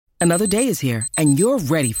Another day is here, and you're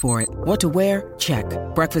ready for it. What to wear? Check.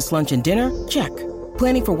 Breakfast, lunch, and dinner? Check.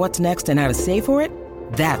 Planning for what's next and how to save for it?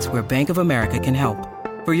 That's where Bank of America can help.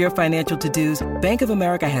 For your financial to-dos, Bank of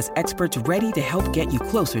America has experts ready to help get you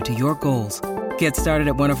closer to your goals. Get started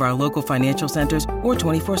at one of our local financial centers or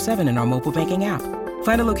 24/7 in our mobile banking app.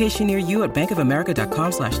 Find a location near you at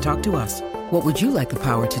bankofamerica.com/talktous. What would you like the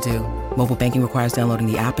power to do? Mobile banking requires downloading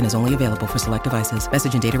the app and is only available for select devices.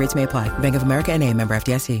 Message and data rates may apply. Bank of America N.A., member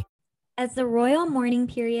FDIC. As the royal mourning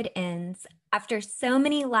period ends, after so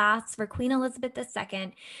many lasts for Queen Elizabeth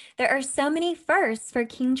II, there are so many firsts for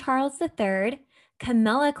King Charles III,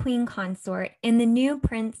 Camilla Queen Consort, and the new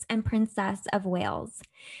Prince and Princess of Wales.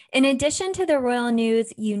 In addition to the royal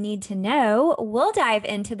news you need to know, we'll dive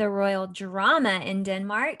into the royal drama in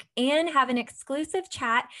Denmark and have an exclusive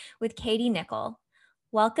chat with Katie Nicholl.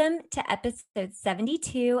 Welcome to episode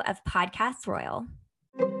 72 of Podcast Royal.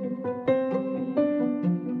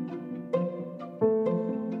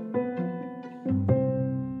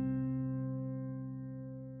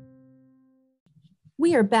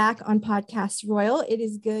 We are back on Podcast Royal. It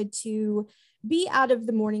is good to be out of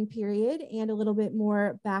the mourning period and a little bit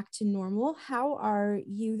more back to normal. How are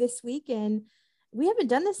you this week? And we haven't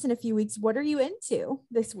done this in a few weeks. What are you into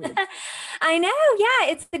this week? I know. Yeah,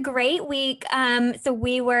 it's a great week. So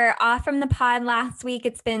we were off from the pod last week.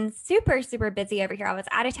 It's been super, super busy over here. I was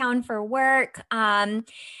out of town for work.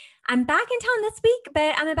 I'm back in town this week,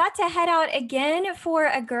 but I'm about to head out again for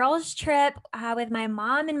a girls' trip with my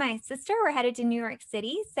mom and my sister. We're headed to New York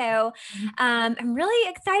City. So I'm really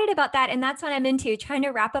excited about that. And that's what I'm into, trying to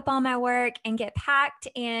wrap up all my work and get packed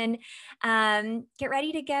and get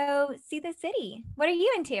ready to go see the city. What are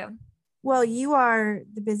you into? Well, you are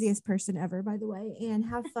the busiest person ever, by the way, and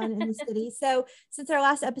have fun in the city. So since our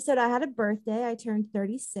last episode, I had a birthday. I turned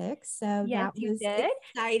 36. So yes, that was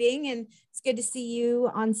exciting. And it's good to see you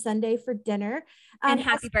on Sunday for dinner. And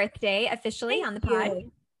happy birthday officially on the pod.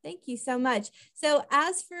 Thank you so much. So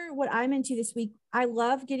as for what I'm into this week, I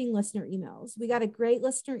love getting listener emails. We got a great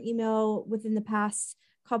listener email within the past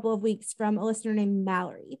couple of weeks from a listener named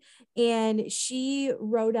Mallory. And she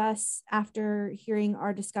wrote us after hearing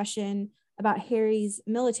our discussion about Harry's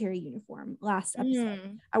military uniform last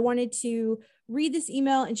episode. I wanted to read this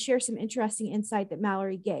email and share some interesting insight that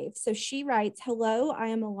Mallory gave. So she writes, "Hello, I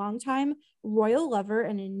am a longtime royal lover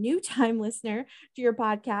and a new time listener to your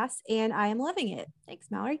podcast, and I am loving it." Thanks,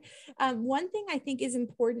 Mallory. One thing I think is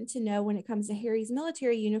important to know when it comes to Harry's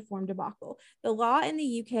military uniform debacle, the law in the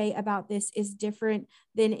UK about this is different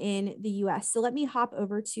than in the US. So let me hop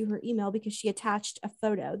over to her email because she attached a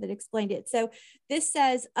photo that explained it. So this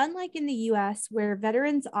says, unlike in the US, where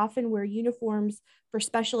veterans often wear uniforms for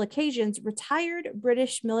special occasions, retired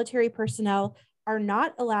British military personnel are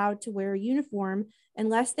not allowed to wear a uniform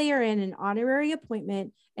unless they are in an honorary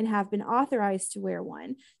appointment and have been authorized to wear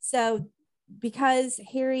one. So because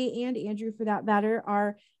Harry and Andrew, for that matter,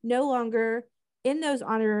 are no longer in those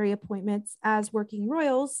honorary appointments as working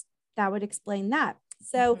royals, that would explain that.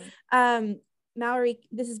 So Mallory,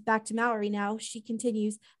 this is back to Mallory now. She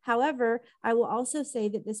continues, "However, I will also say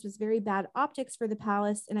that this was very bad optics for the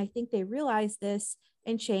palace, and I think they realized this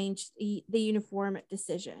and changed the uniform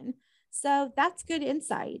decision." So that's good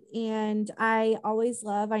insight. And I always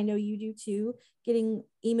love, I know you do too, getting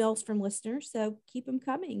emails from listeners. So keep them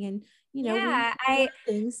coming. And, you know,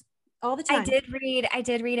 things all the time. I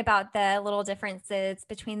did read about the little differences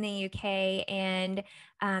between the UK and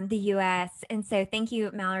the US. And so thank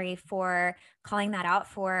you, Mallory, for calling that out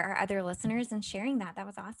for our other listeners and sharing that. That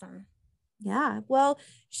was awesome. Yeah. Well,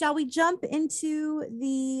 shall we jump into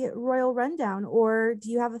the royal rundown, or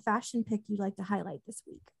do you have a fashion pick you'd like to highlight this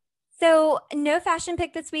week? So no fashion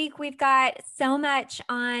pick this week. We've got so much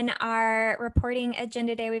on our reporting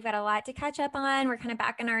agenda today. We've got a lot to catch up on. We're kind of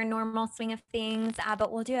back in our normal swing of things,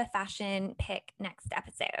 but we'll do a fashion pick next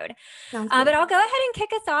episode. But I'll go ahead and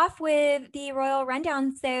kick us off with the royal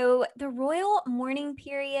rundown. So the royal mourning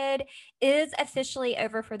period is officially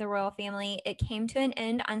over for the royal family. It came to an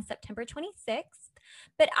end on September 26th,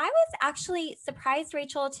 but I was actually surprised,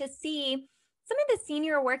 Rachel, to see some of the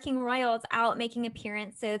senior working royals out making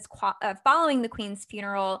appearances following the Queen's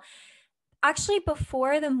funeral, actually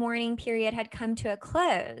before the mourning period had come to a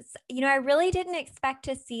close. You know, I really didn't expect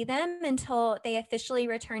to see them until they officially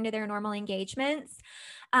returned to their normal engagements.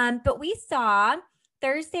 But we saw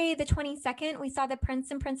Thursday, the 22nd, we saw the Prince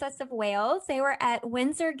and Princess of Wales. They were at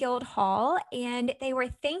Windsor Guildhall, and they were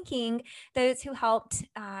thanking those who helped,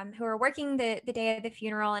 who were working the day of the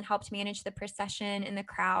funeral and helped manage the procession and the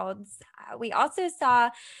crowds. We also saw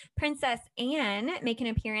Princess Anne make an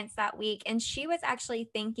appearance that week, and she was actually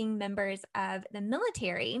thanking members of the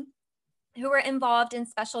military who were involved in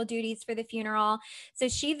special duties for the funeral. So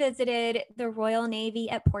she visited the Royal Navy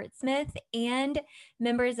at Portsmouth and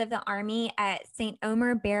members of the Army at St.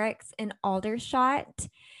 Omer Barracks in Aldershot.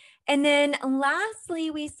 And then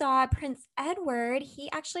lastly, we saw Prince Edward. He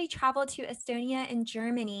actually traveled to Estonia and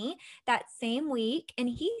Germany that same week, and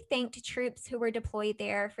he thanked troops who were deployed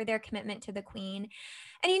there for their commitment to the Queen.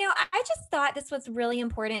 And, I just thought this was really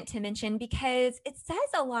important to mention because it says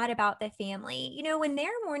a lot about the family. When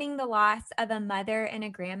they're mourning the loss of a mother and a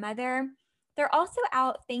grandmother, they're also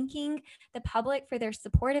out thanking the public for their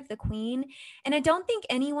support of the Queen. And I don't think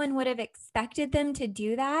anyone would have expected them to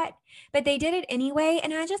do that, but they did it anyway.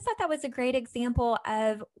 And I just thought that was a great example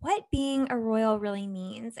of what being a royal really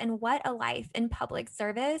means and what a life in public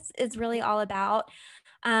service is really all about.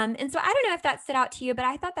 And so I don't know if that stood out to you, but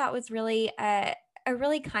I thought that was really a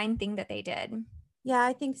really kind thing that they did. Yeah,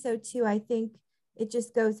 I think so too. I think it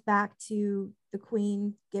just goes back to the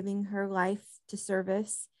Queen giving her life to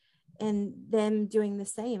service and them doing the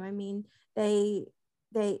same. I mean, there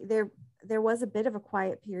was a bit of a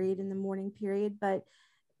quiet period in the mourning period, but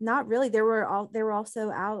not really. They were also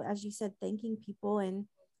out, as you said, thanking people, and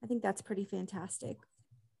I think that's pretty fantastic.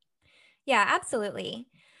 Yeah, absolutely.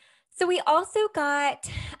 So we also got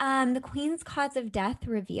the Queen's cause of death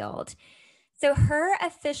revealed. So her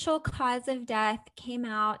official cause of death came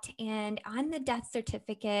out, and on the death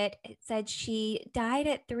certificate, it said she died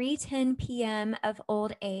at 3:10 p.m. of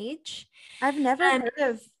old age. I've never heard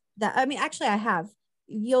of that. I mean, actually, I have.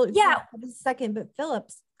 You'll a second, but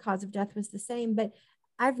Philip's cause of death was the same, but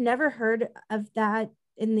I've never heard of that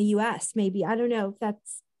in the U.S. Maybe, I don't know if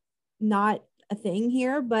that's not a thing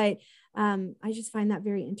here, but I just find that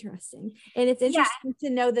very interesting. And it's interesting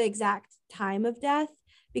to know the exact time of death,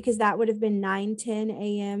 because that would have been 9:10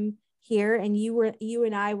 a.m. here. And you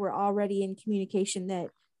and I were already in communication that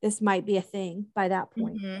this might be a thing by that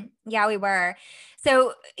point. Mm-hmm. Yeah, we were.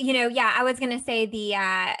 So, I was going to say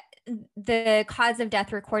the cause of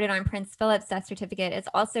death recorded on Prince Philip's death certificate is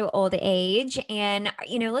also old age. And,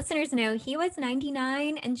 listeners know he was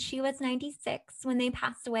 99 and she was 96 when they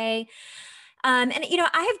passed away. And,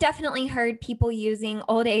 I have definitely heard people using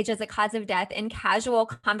old age as a cause of death in casual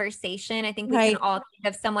conversation. I think we can all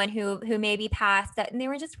think of someone who maybe passed that and they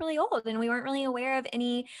were just really old and we weren't really aware of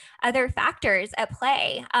any other factors at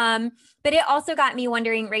play. But it also got me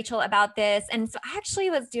wondering, Rachel, about this. And so I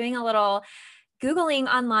actually was doing a little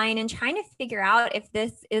Googling online and trying to figure out if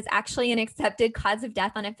this is actually an accepted cause of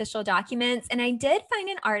death on official documents. And I did find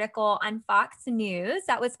an article on Fox News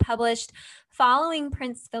that was published following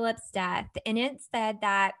Prince Philip's death. And it said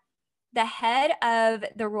that the head of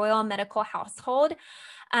the royal medical household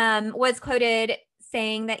was quoted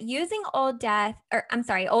saying that using old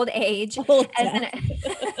age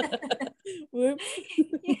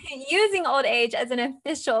using old age as an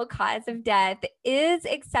official cause of death is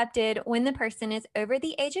accepted when the person is over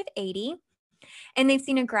the age of 80 and they've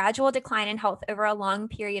seen a gradual decline in health over a long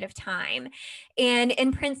period of time. And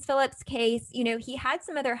in Prince Philip's case, he had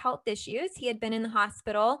some other health issues. He had been in the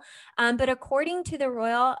hospital, but according to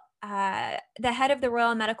the head of the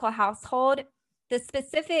royal medical household, the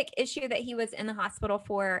specific issue that he was in the hospital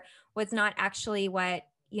for was not actually what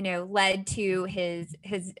led to his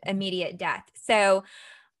immediate death. So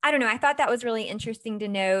I don't know. I thought that was really interesting to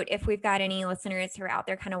note if we've got any listeners who are out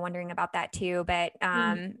there kind of wondering about that too. But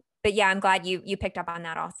yeah, I'm glad you picked up on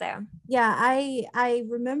that also. Yeah, I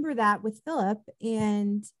remember that with Philip,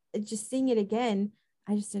 and just seeing it again,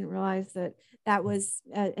 I just didn't realize that was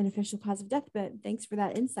an official cause of death. But thanks for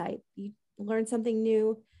that insight. You learn something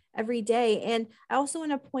new every day. And I also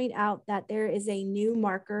want to point out that there is a new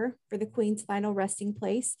marker for the Queen's final resting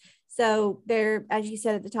place. So there, as you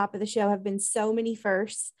said at the top of the show, have been so many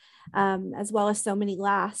firsts, as well as so many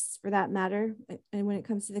lasts for that matter. And when it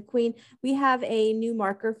comes to the Queen, we have a new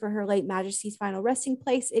marker for Her late Majesty's final resting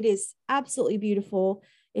place. It is absolutely beautiful.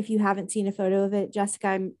 If you haven't seen a photo of it, Jessica,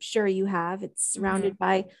 I'm sure you have. It's surrounded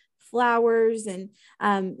by flowers, and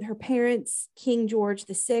her parents, King George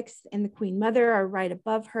VI and the Queen Mother, are right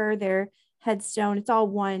above her. Their headstone, it's all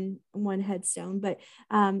one headstone, but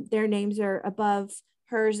their names are above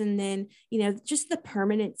hers. And then, just the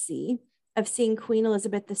permanency of seeing Queen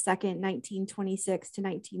Elizabeth II, 1926 to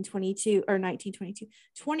 1922 or 1922,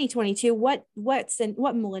 2022. What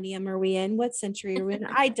millennium are we in? What century are we in?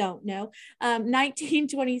 I don't know.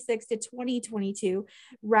 1926 to 2022,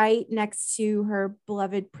 right next to her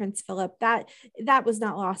beloved Prince Philip. That was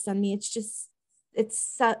not lost on me.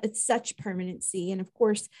 It's such permanency. And of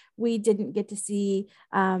course, we didn't get to see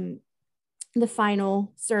the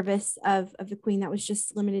final service of the Queen. That was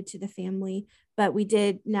just limited to the family. but we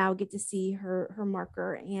did now get to see her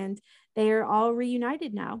marker, and they are all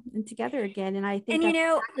reunited now and together again. And I think that's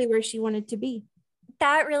exactly where she wanted to be.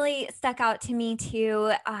 That really stuck out to me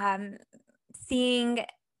too. Seeing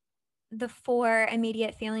the 4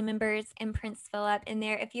 immediate family members and Prince Philip in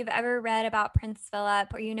there. If you've ever read about Prince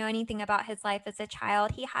Philip or you know anything about his life as a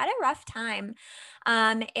child, he had a rough time.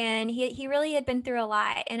 And he really had been through a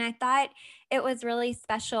lot. And I thought it was really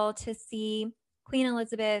special to see Queen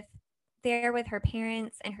Elizabeth there with her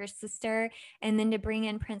parents and her sister, and then to bring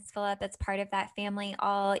in Prince Philip as part of that family,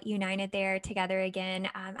 all united there together again.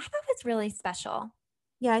 I thought it was really special.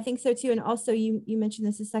 Yeah, I think so too. And also you mentioned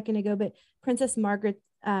this a second ago, but Princess Margaret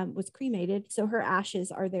was cremated, so her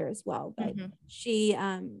ashes are there as well, but she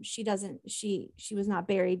was not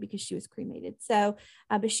buried because she was cremated. So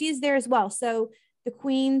but she is there as well. So the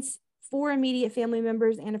Queen's 4 immediate family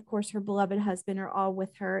members and of course her beloved husband are all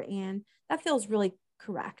with her, and that feels really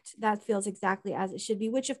correct. That feels exactly as it should be,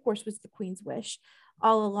 which of course was the Queen's wish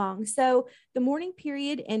all along. So the mourning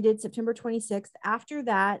period ended September 26th. After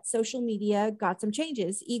that, social media got some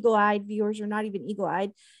changes. Eagle-eyed viewers, or not even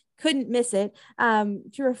eagle-eyed, couldn't miss it,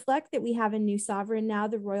 to reflect that we have a new sovereign now.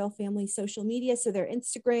 The royal family's social media, so their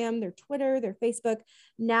Instagram, their Twitter, their Facebook,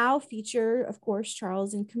 now feature, of course,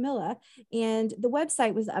 Charles and Camilla. And the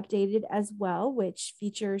website was updated as well, which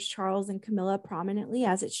features Charles and Camilla prominently,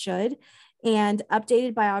 as it should, and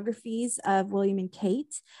updated biographies of William and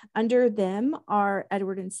Kate. Under them are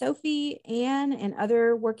Edward and Sophie, Anne, and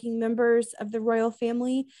other working members of the royal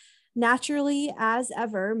family. Naturally, as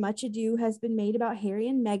ever, much ado has been made about Harry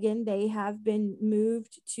and Meghan. They have been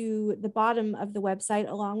moved to the bottom of the website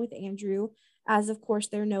along with Andrew, as of course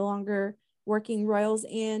they're no longer working royals,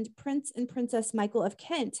 and Prince and Princess Michael of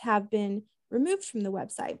Kent have been removed from the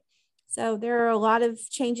website. So there are a lot of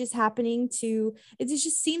changes happening to, it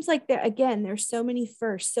just seems like there, again, there's so many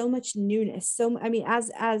firsts, so much newness. So, I mean,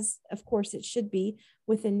 as of course it should be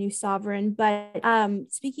with a new sovereign. But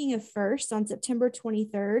speaking of first, on September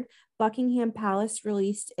 23rd, Buckingham Palace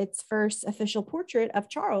released its first official portrait of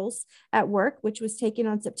Charles at work, which was taken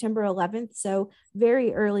on September 11th. So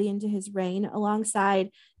very early into his reign, alongside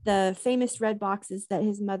the famous red boxes that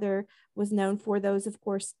his mother was known for. Those, of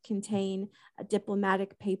course, contain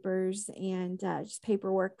diplomatic papers and just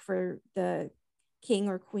paperwork for the king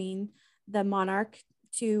or queen, the monarch,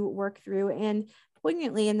 to work through. And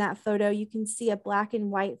poignantly in that photo, you can see a black and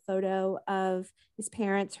white photo of his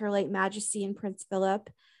parents, Her Late Majesty and Prince Philip.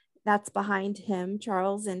 That's behind him,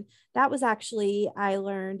 Charles. And that was actually, I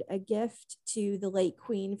learned, a gift to the late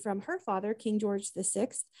Queen from her father, King George VI,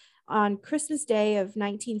 on Christmas Day of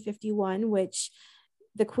 1951, which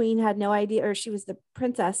the Queen had no idea, or she was the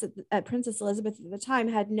princess at Princess Elizabeth at the time,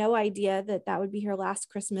 had no idea that that would be her last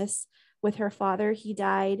Christmas with her father. He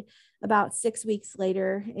died about 6 weeks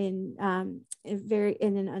later in an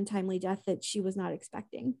untimely death that she was not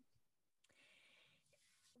expecting.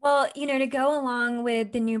 Well, you know, to go along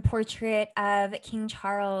with the new portrait of King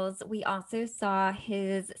Charles, we also saw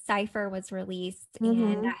his cipher was released,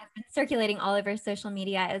 and that has been circulating all over social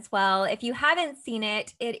media as well. If you haven't seen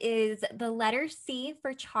it, it is the letter C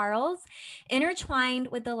for Charles intertwined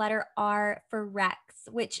with the letter R for Rex,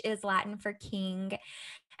 which is Latin for king.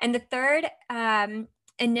 And the third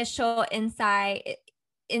initial inside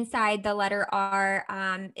the letter R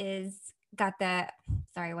is got the,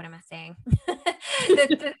 sorry, what am I saying?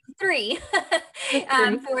 the 3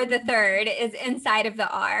 for the third is inside of the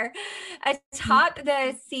R. Atop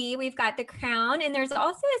the C, we've got the crown, and there's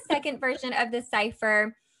also a second version of the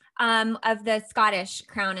cipher of the Scottish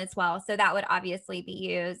crown as well. So that would obviously be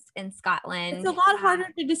used in Scotland. It's a lot harder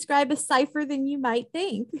to describe a cipher than you might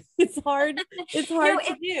think. It's hard. It's hard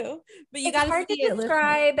to do, but you got to see it.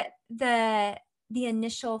 Describe the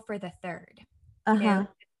initial for the third. You know,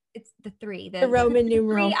 it's the 3, the Roman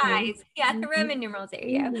numerals. 3 eyes. Yeah, the Roman numerals. There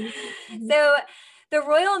you go. So the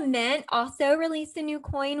Royal Mint also released a new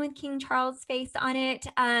coin with King Charles' face on it.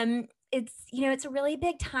 It's, you know, it's a really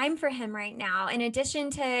big time for him right now. In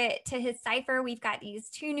addition to his cipher, we've got these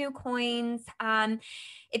 2 new coins.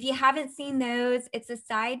 If you haven't seen those, it's a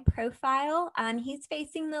side profile. He's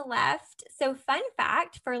facing the left. So fun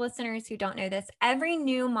fact for listeners who don't know this, every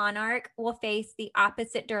new monarch will face the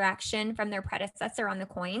opposite direction from their predecessor on the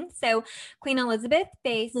coin. So Queen Elizabeth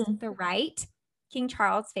faced the right. King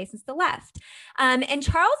Charles faces the left. And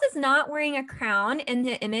Charles is not wearing a crown in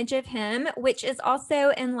the image of him, which is also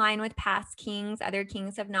in line with past kings. Other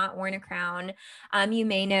kings have not worn a crown. You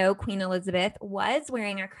may know Queen Elizabeth was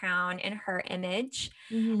wearing a crown in her image.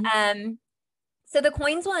 So the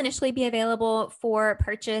coins will initially be available for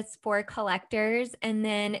purchase for collectors, and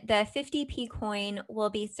then the 50p coin will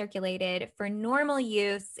be circulated for normal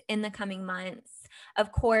use in the coming months.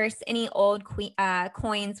 Of course, any old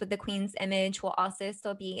coins with the Queen's image will also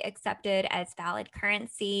still be accepted as valid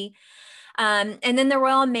currency. And then the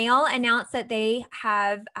Royal Mail announced that they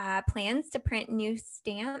have plans to print new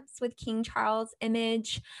stamps with King Charles'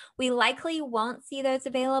 image. We likely won't see those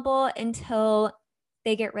available until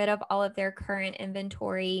they get rid of all of their current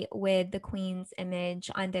inventory with the Queen's image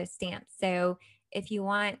on those stamps. So if you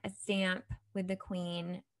want a stamp with the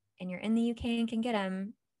Queen and you're in the UK and can get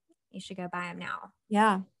them, you should go buy them now.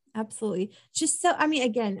 Yeah, absolutely. Just so, I mean,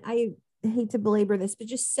 again, I hate to belabor this, but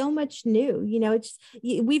just so much new,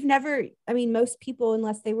 we've never, I mean, most people,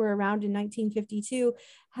 unless they were around in 1952,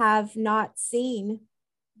 have not seen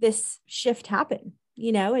this shift happen,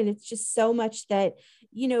 and it's just so much that,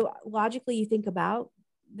 logically you think about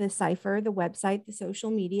the cipher, the website, the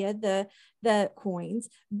social media, the coins,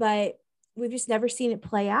 but we've just never seen it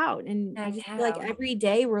play out. And I just feel like every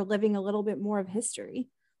day we're living a little bit more of history.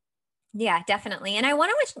 Yeah, definitely. And I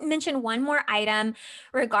want to mention one more item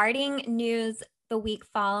regarding news the week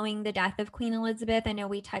following the death of Queen Elizabeth. I know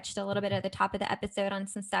we touched a little bit at the top of the episode on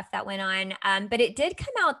some stuff that went on, but it did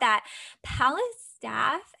come out that palace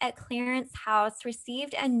staff at Clarence House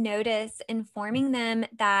received a notice informing them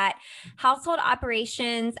that household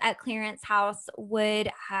operations at Clarence House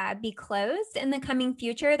would be closed in the coming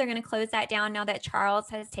future. They're going to close that down now that Charles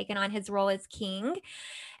has taken on his role as king.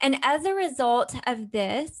 And as a result of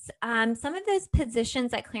this, some of those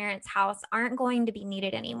positions at Clarence House aren't going to be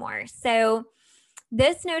needed anymore. So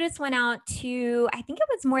this notice went out to, I think it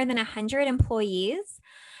was more than 100 employees.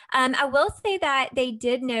 I will say that they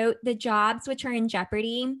did note the jobs which are in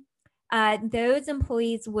jeopardy. Those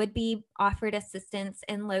employees would be offered assistance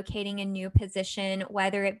in locating a new position,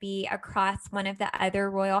 whether it be across one of the other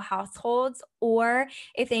royal households, or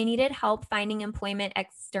if they needed help finding employment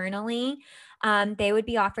externally, they would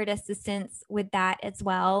be offered assistance with that as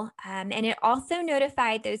well. And it also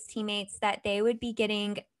notified those teammates that they would be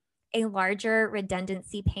getting a larger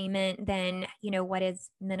redundancy payment than, what is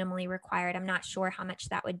minimally required. I'm not sure how much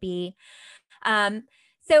that would be.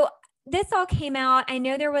 So this all came out. I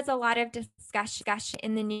know there was a lot of discussion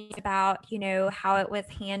in the news about, how it was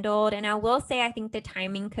handled. And I will say, I think the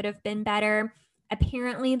timing could have been better.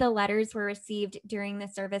 Apparently the letters were received during the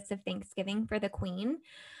service of Thanksgiving for the Queen.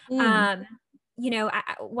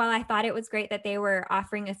 While I thought it was great that they were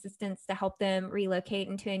offering assistance to help them relocate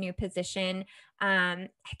into a new position, I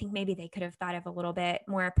think maybe they could have thought of a little bit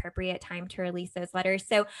more appropriate time to release those letters.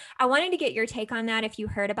 So I wanted to get your take on that, if you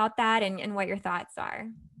heard about that and what your thoughts are.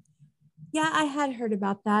 Yeah, I had heard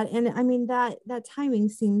about that. And I mean, that timing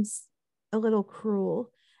seems a little cruel.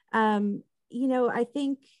 I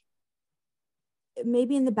think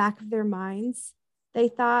maybe in the back of their minds, they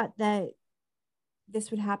thought that this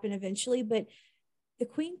would happen eventually, but the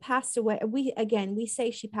Queen passed away. We say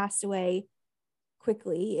she passed away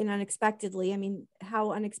quickly and unexpectedly. I mean,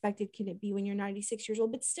 how unexpected can it be when you're 96 years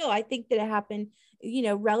old? But still, I think that it happened,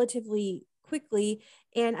 relatively quickly.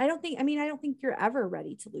 And I don't think you're ever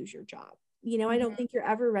ready to lose your job. I don't think you're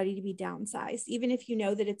ever ready to be downsized, even if you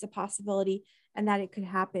know that it's a possibility and that it could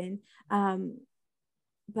happen.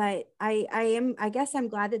 But I guess I'm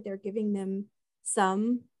glad that they're giving them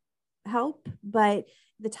some help, but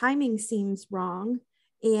the timing seems wrong.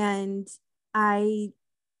 And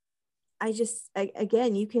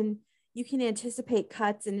again, you can anticipate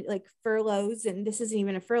cuts and like furloughs, and this isn't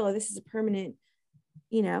even a furlough. This is a permanent,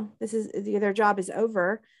 this is their job is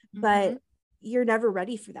over, but you're never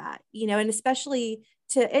ready for that, and especially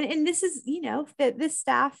and this is, that this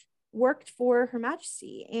staff worked for Her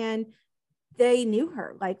Majesty and they knew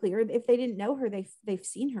her likely, or if they didn't know her, they've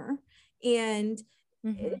seen her. And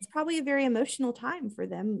it's probably a very emotional time for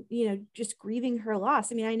them, just grieving her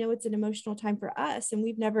loss. I mean, I know it's an emotional time for us, and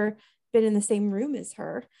we've never been in the same room as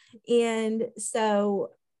her. And so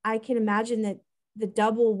I can imagine that the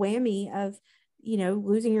double whammy of,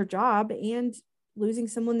 losing your job and losing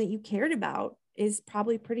someone that you cared about is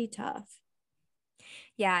probably pretty tough.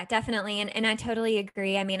 Yeah, definitely. And I totally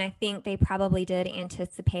agree. I mean, I think they probably did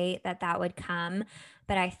anticipate that would come,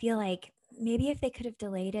 but I feel like maybe if they could have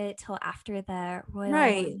delayed it till after the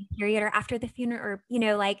royal period or after the funeral, or,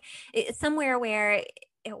 somewhere where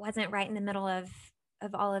it wasn't right in the middle of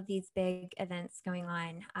all of these big events going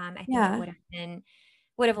on. I think it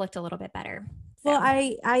would have looked a little bit better. So. Well,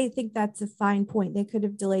 I think that's a fine point. They could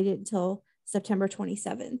have delayed it until September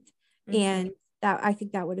 27th. And I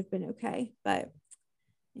think that would have been okay. But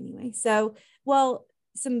anyway, so, well,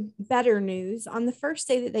 some better news on the first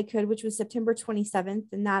day that they could, which was September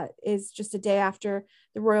 27th. And that is just a day after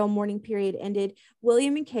the royal mourning period ended.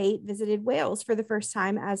 William and Kate visited Wales for the first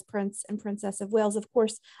time as Prince and Princess of Wales. Of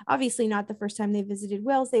course, obviously not the first time they visited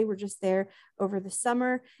Wales. They were just there over the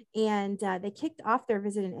summer. And they kicked off their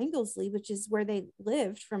visit in Anglesey, which is where they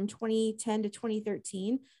lived from 2010 to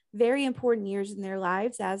 2013. Very important years in their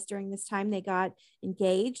lives, as during this time they got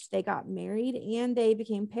engaged, they got married, and they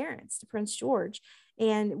became parents to Prince George.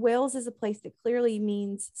 And Wales is a place that clearly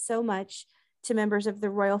means so much to members of the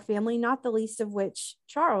royal family, not the least of which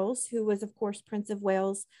Charles, who was, of course, Prince of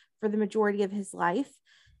Wales for the majority of his life.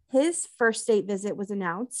 His first state visit was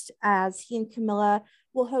announced as he and Camilla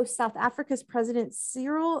will host South Africa's President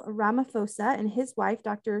Cyril Ramaphosa and his wife,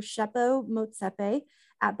 Dr. Sipho Motsepe,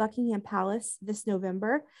 at Buckingham Palace this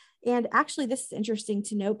November. And actually, this is interesting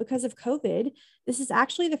to note because of COVID. This is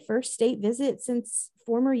actually the first state visit since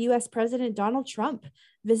former US President Donald Trump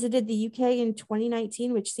visited the UK in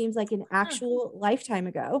 2019, which seems like an actual lifetime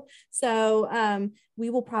ago. So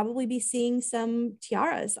we will probably be seeing some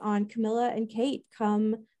tiaras on Camilla and Kate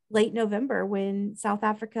come late November when South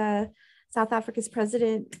Africa's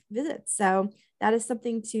president visits. So that is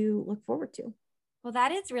something to look forward to. Well,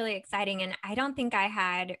 that is really exciting. And I don't think I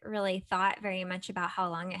had really thought very much about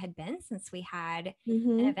how long it had been since we had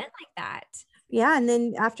an event like that. Yeah. And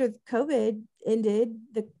then after COVID ended,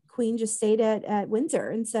 the Queen just stayed at Windsor.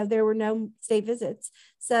 And so there were no state visits.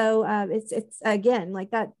 So it's again,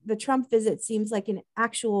 like that, the Trump visit seems like an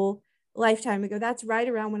actual lifetime ago. That's right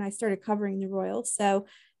around when I started covering the royals. So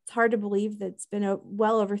it's hard to believe that it's been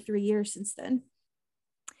well over 3 years since then.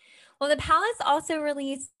 Well, the palace also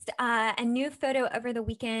released a new photo over the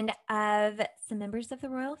weekend of some members of the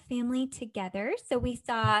royal family together. So we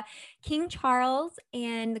saw King Charles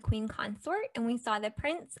and the Queen Consort, and we saw the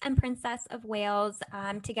Prince and Princess of Wales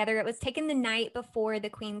together. It was taken the night before the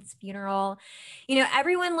Queen's funeral. You know,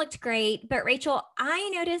 everyone looked great, but Rachel, I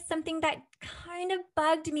noticed something that kind of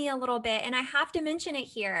bugged me a little bit, and I have to mention it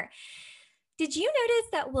here. Did you notice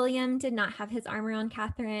that William did not have his arm around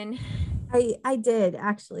Catherine? I did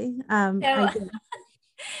actually. I did.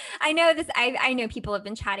 I know this. I know people have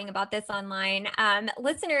been chatting about this online.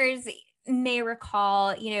 Listeners may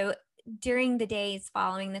recall, during the days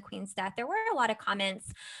following the Queen's death, there were a lot of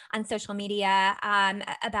comments on social media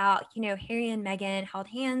about, Harry and Meghan held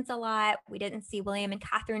hands a lot. We didn't see William and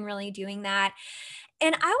Catherine really doing that.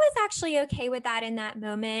 And I was actually okay with that in that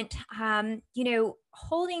moment.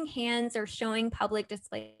 Holding hands or showing public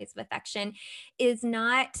displays of affection is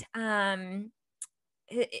not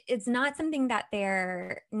it's not something that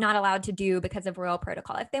they're not allowed to do because of royal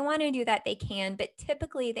protocol. If they want to do that, they can, but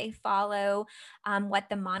typically they follow what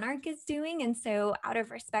the monarch is doing. And so out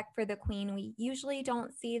of respect for the Queen, we usually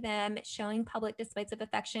don't see them showing public displays of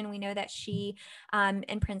affection. We know that she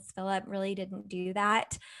and Prince Philip really didn't do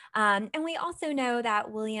that. And we also know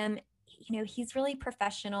that William, he's really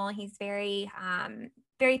professional. He's very,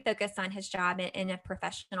 very focused on his job in a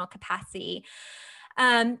professional capacity.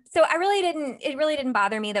 So it really didn't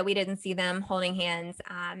bother me that we didn't see them holding hands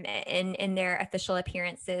in their official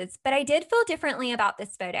appearances, but I did feel differently about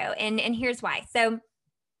this photo, and here's why. So,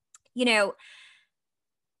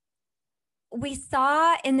 we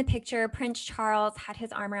saw in the picture, Prince Charles had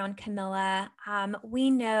his arm around Camilla. We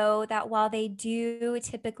know that while they do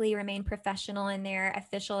typically remain professional in their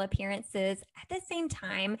official appearances, at the same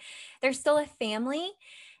time, they're still a family.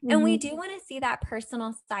 And we do want to see that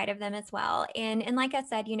personal side of them as well. And like I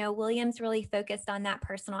said, William's really focused on that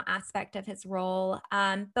personal aspect of his role.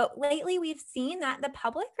 But lately we've seen that the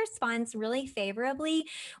public responds really favorably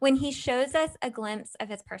when he shows us a glimpse of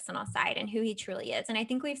his personal side and who he truly is. And I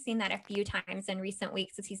think we've seen that a few times in recent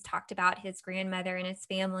weeks as he's talked about his grandmother and his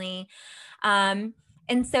family.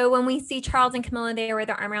 And so when we see Charles and Camilla there with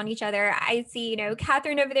their arm around each other, I see,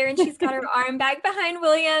 Catherine over there and she's got her arm back behind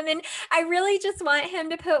William. And I really just want him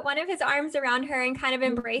to put one of his arms around her and kind of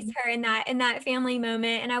embrace her in that family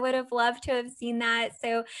moment. And I would have loved to have seen that.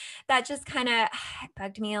 So that just kind of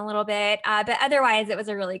bugged me a little bit. But otherwise, it was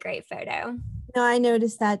a really great photo. No, I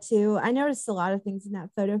noticed that too. I noticed a lot of things in that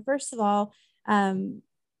photo. First of all,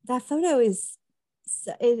 that photo it's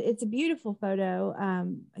a beautiful photo.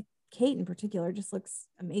 Kate in particular just looks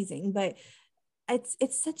amazing, but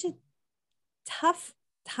it's such a tough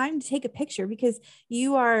time to take a picture because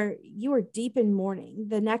you are deep in mourning.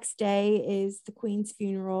 The next day is the Queen's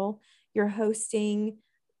funeral. You're hosting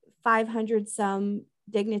 500 some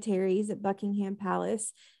dignitaries at Buckingham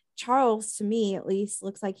Palace. Charles, to me at least,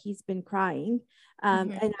 looks like he's been crying,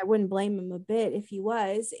 and I wouldn't blame him a bit if he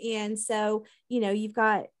was. And so you've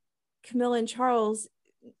got Camilla and Charles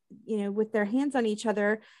with their hands on each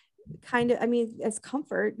other. kind of, I mean, as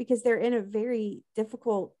comfort, because they're in a very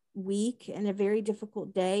difficult week and a very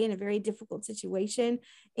difficult day and a very difficult situation.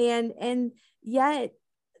 And yet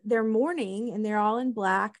they're mourning and they're all in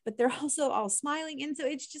black, but they're also all smiling. And so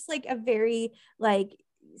it's just like a very like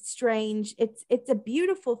strange, it's a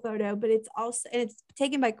beautiful photo, but it's also, and it's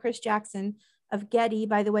taken by Chris Jackson of Getty,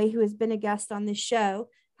 by the way, who has been a guest on this show.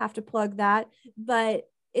 Have to plug that. But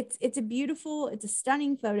it's a beautiful, it's a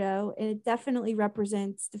stunning photo, and it definitely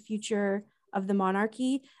represents the future of the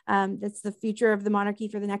monarchy. That's the future of the monarchy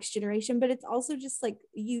for the next generation. But it's also just like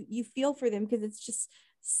you feel for them, because it's just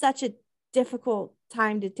such a difficult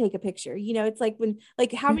time to take a picture. You know, it's like when,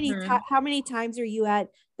 like, how many times are you at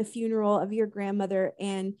the funeral of your grandmother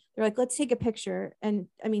and they're like, let's take a picture, and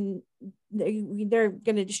I mean, they're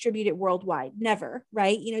going to distribute it worldwide? Never,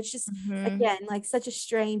 right? You know, it's just again like such a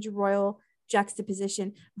strange royal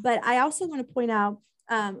juxtaposition. But I also want to point out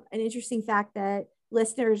an interesting fact that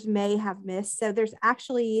listeners may have missed. So there's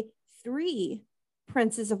actually 3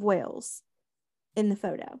 Princes of Wales in the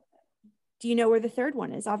photo. Do you know where the third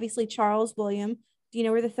one is? Obviously, Charles, William. Do you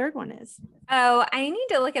know where the third one is? Oh, I need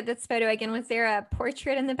to look at this photo again. Was there a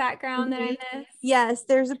portrait in the background that I missed? Yes,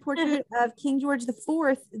 there's a portrait of King George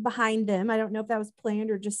IV behind them. I don't know if that was planned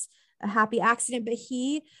or just a happy accident, but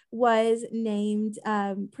he was named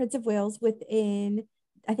Prince of Wales within,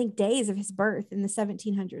 I think, days of his birth in the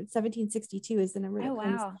 1700s. 1762 is the number that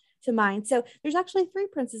comes to mind. So there's actually 3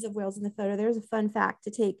 Princes of Wales in the photo. There's a fun fact to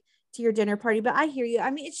take to your dinner party. But I hear you.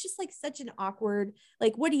 I mean, it's just like such an awkward,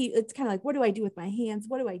 like, it's kind of like, what do I do with my hands?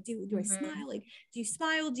 What do I do? Do I smile? Like, do you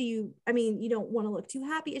smile? I mean, you don't want to look too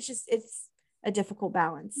happy. It's just, it's a difficult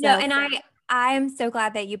balance. So, no, and I'm so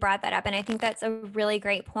glad that you brought that up. And I think that's a really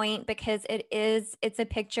great point, because it's a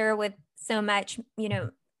picture with so much,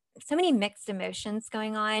 so many mixed emotions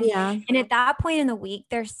going on. Yeah. And at that point in the week,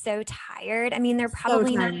 they're so tired. I mean, they're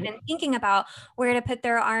probably not even thinking about where to put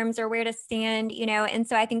their arms or where to stand, and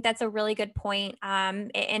so I think that's a really good point.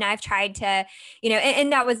 And I've tried to,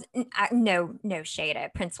 and that was no shade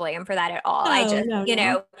at Prince William for that at all.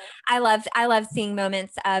 I love seeing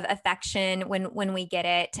moments of affection when we get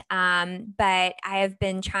it. But I have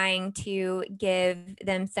been trying to give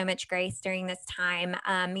them so much grace during this time.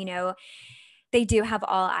 They do have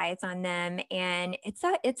all eyes on them, and it's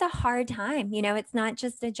a hard time. It's not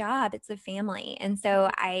just a job, it's a family. And so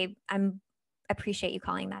I appreciate you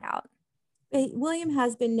calling that out. William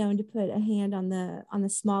has been known to put a hand on the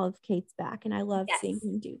small of Kate's back, and I love seeing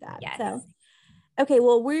him do that. Yes. So, okay,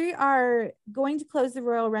 well, we are going to close the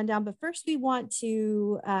royal rundown, but first we want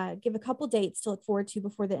to give a couple dates to look forward to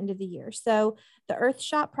before the end of the year. So the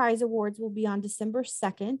Earthshot Prize Awards will be on December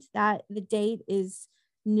 2nd. The date is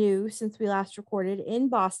new since we last recorded, in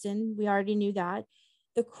Boston. We already knew that.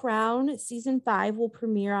 The Crown season 5 will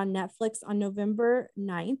premiere on Netflix on November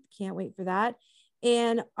 9th. Can't wait for that.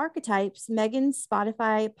 And Archetypes, Meghan's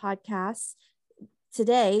Spotify podcast,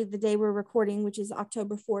 today, the day we're recording, which is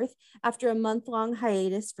October 4th, after a month-long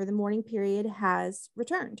hiatus for the morning period, has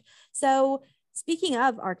returned. So speaking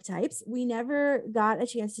of Archetypes, we never got a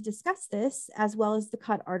chance to discuss this, as well as the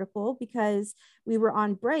Cut article, because we were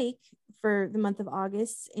on break for the month of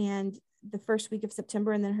August and the first week of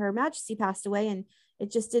September, and then Her Majesty passed away, and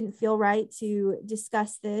it just didn't feel right to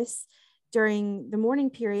discuss this during the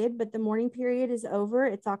mourning period. But the mourning period is over.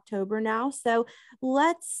 It's October now. So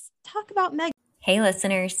let's talk about Meghan. Hey,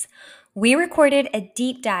 listeners. We recorded a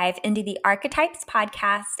deep dive into the Archetypes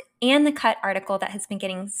podcast and the Cut article that has been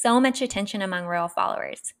getting so much attention among royal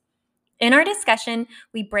followers. In our discussion,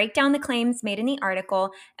 we break down the claims made in the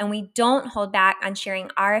article, and we don't hold back on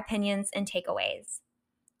sharing our opinions and takeaways.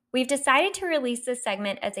 We've decided to release this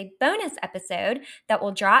segment as a bonus episode that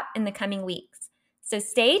will drop in the coming weeks. So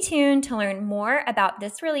stay tuned to learn more about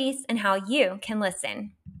this release and how you can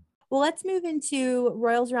listen. Well, let's move into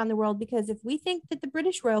royals around the world, because if we think that the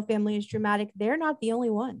British royal family is dramatic, they're not the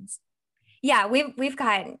only ones. Yeah, we've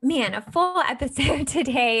got, a full episode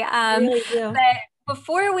today. Really do. But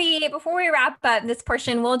before we wrap up this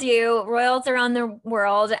portion, we'll do royals around the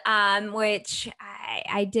world, which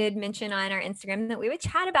I did mention on our Instagram that we would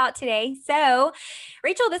chat about today. So,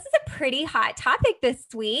 Rachel, this is a pretty hot topic this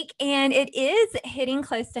week, and it is hitting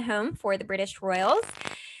close to home for the British royals.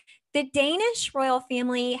 The Danish royal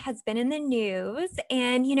family has been in the news,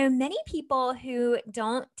 and, many people who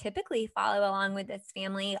don't typically follow along with this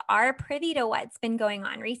family are privy to what's been going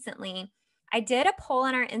on recently. I did a poll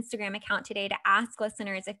on our Instagram account today to ask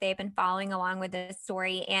listeners if they've been following along with this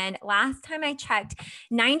story. And last time I checked,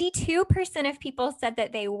 92% of people said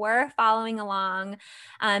that they were following along.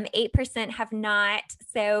 8% have not.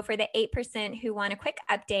 So for the 8% who want a quick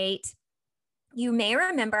update, You may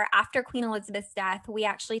remember after Queen Elizabeth's death, we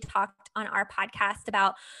actually talked on our podcast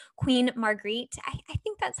about Queen Margrethe. I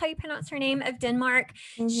think that's how you pronounce her name, of Denmark.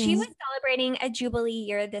 She was celebrating a Jubilee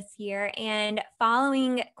year this year. And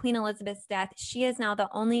following Queen Elizabeth's death, she is now the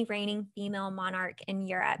only reigning female monarch in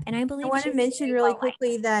Europe. And I believe I want to mention really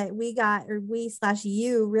quickly that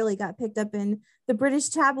you really got picked up in the British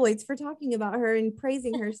tabloids for talking about her and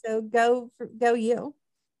praising her. So go you.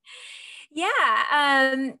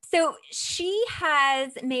 Yeah. So she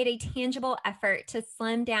has made a tangible effort to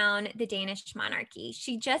slim down the Danish monarchy.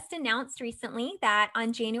 She just announced recently that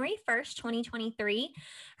on January 1st, 2023,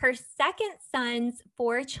 her second son's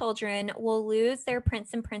 4 children will lose their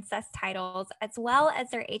prince and princess titles, as well as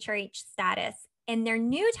their HRH status. And their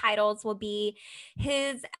new titles will be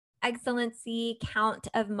His Excellency Count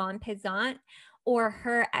of Montpezat, or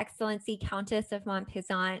Her Excellency Countess of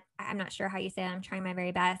Montpezat. I'm not sure how you say it. I'm trying my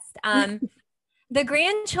very best. The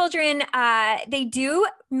grandchildren, they do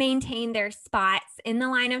maintain their spots in the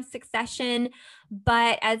line of succession,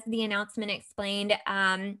 but as the announcement explained,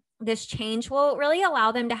 this change will really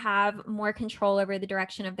allow them to have more control over the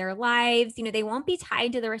direction of their lives. You know, they won't be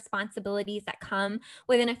tied to the responsibilities that come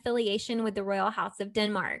with an affiliation with the Royal House of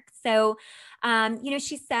Denmark. So, you know,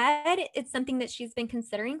 she said it's something that she's been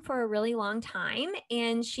considering for a really long time,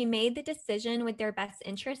 and she made the decision with their best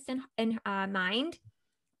interest in mind.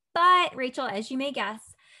 But Rachel, as you may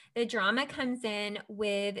guess, the drama comes in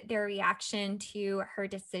with their reaction to her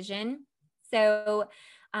decision. So,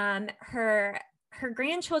 her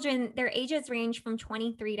grandchildren, their ages range from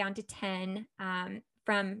 23 down to 10,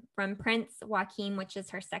 from Prince Joachim, which is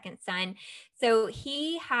her second son. So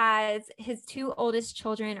he has, his 2 oldest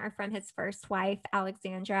children are from his first wife,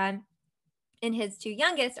 Alexandra, and his 2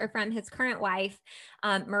 youngest are from his current wife,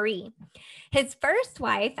 Marie. His first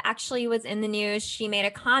wife actually was in the news. She made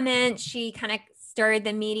a comment. She kind of stirred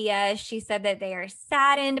the media. She said that they are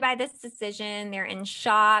saddened by this decision. They're in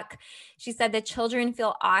shock. She said the children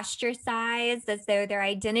feel ostracized, as though their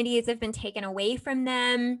identities have been taken away from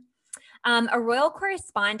them. A royal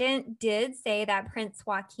correspondent did say that Prince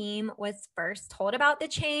Joachim was first told about the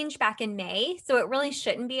change back in May, so it really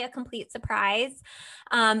shouldn't be a complete surprise.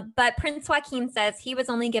 But Prince Joachim says he was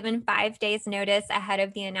only given 5 days notice ahead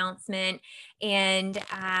of the announcement, and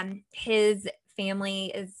his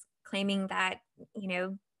family is claiming that, you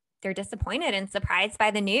know, they're disappointed and surprised by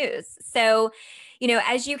the news. So, you know,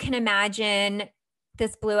 as you can imagine,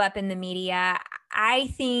 this blew up in the media. I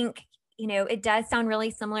think, you know, it does sound really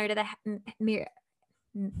similar to the,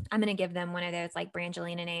 I'm going to give them one of those like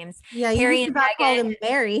Brangelina names. Yeah, Harry and Meghan.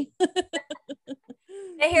 Mary. The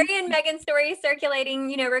Harry and Meghan story circulating,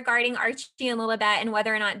 you know, regarding Archie and Lilibet and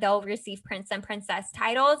whether or not they'll receive prince and princess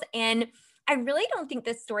titles. And I really don't think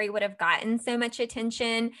this story would have gotten so much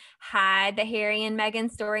attention had the Harry and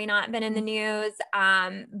Meghan story not been in the news.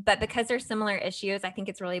 But because there's similar issues, I think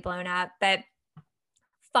it's really blown up. But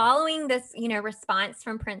following this, you know, response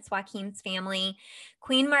from Prince Joachim's family,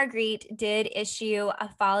 Queen Margrethe did issue a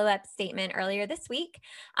follow-up statement earlier this week.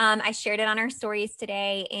 I shared it on our stories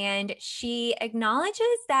today, and she acknowledges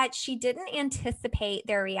that she didn't anticipate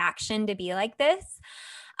their reaction to be like this.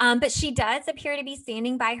 But she does appear to be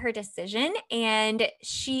standing by her decision, and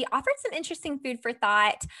she offered some interesting food for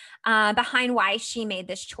thought behind why she made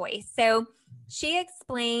this choice. So she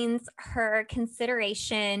explains her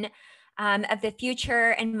consideration of the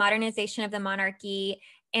future and modernization of the monarchy.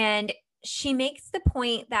 And she makes the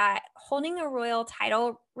point that holding a royal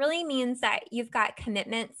title really means that you've got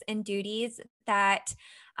commitments and duties that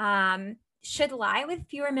should lie with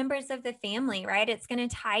fewer members of the family, right? It's going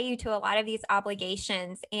to tie you to a lot of these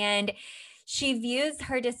obligations. And she views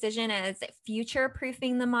her decision as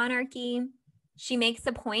future-proofing the monarchy. She makes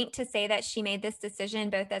a point to say that she made this decision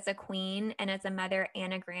both as a queen and as a mother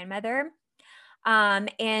and a grandmother.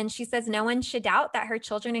 And she says no one should doubt that her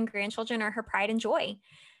children and grandchildren are her pride and joy.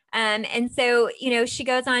 And so, you know, she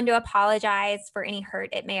goes on to apologize for any hurt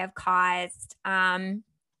it may have caused.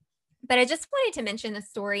 But I just wanted to mention the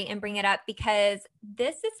story and bring it up because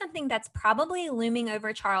this is something that's probably looming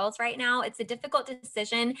over Charles right now. It's a difficult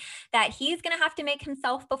decision that he's going to have to make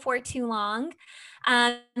himself before too long.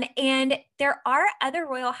 And there are other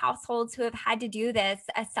royal households who have had to do this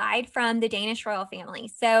aside from the Danish royal family.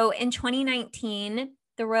 So in 2019,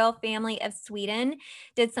 the royal family of Sweden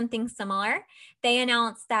did something similar. They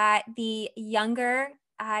announced that the younger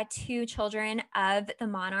 2 children of the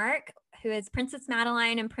monarch, who is Princess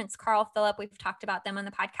Madeline and Prince Carl Philip, we've talked about them on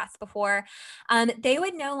the podcast before, they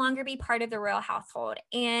would no longer be part of the royal household.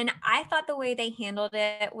 And I thought the way they handled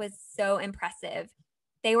it was so impressive.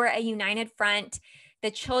 They were a united front.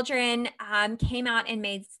 The children came out and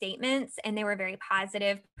made statements, and they were very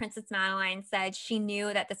positive. Princess Madeline said she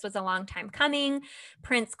knew that this was a long time coming.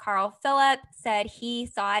 Prince Carl Philip said he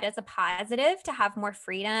saw it as a positive to have more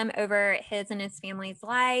freedom over his and his family's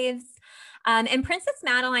lives. And Princess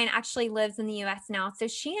Madeline actually lives in the US now. So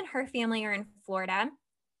she and her family are in Florida.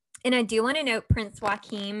 And I do want to note Prince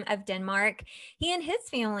Joachim of Denmark. He and his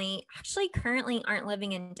family actually currently aren't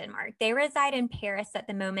living in Denmark. They reside in Paris at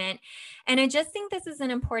the moment. And I just think this is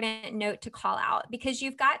an important note to call out, because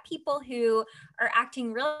you've got people who are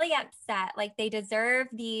acting really upset, like they deserve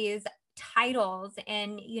these titles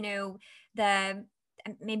and, you know,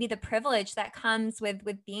 maybe the privilege that comes with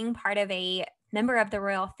being part of a member of the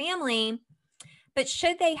royal family. But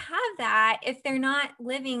should they have that if they're not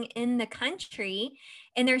living in the country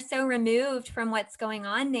and they're so removed from what's going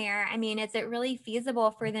on there? I mean, is it really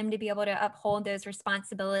feasible for them to be able to uphold those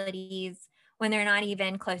responsibilities when they're not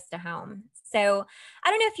even close to home? So I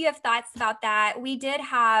don't know if you have thoughts about that. We did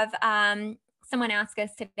have someone ask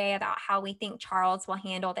us today about how we think Charles will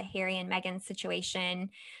handle the Harry and Meghan situation.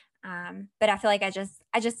 But I feel like I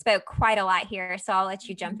just spoke quite a lot here, so I'll let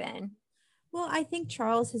you jump in. Well, I think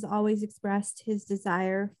Charles has always expressed his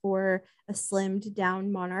desire for a slimmed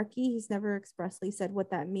down monarchy. He's never expressly said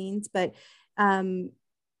what that means, but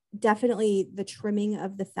definitely the trimming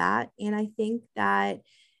of the fat. And I think that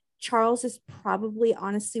Charles is probably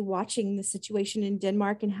honestly watching the situation in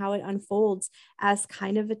Denmark and how it unfolds as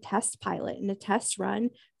kind of a test pilot and a test run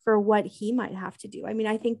for what he might have to do. I mean,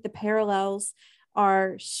 I think the parallels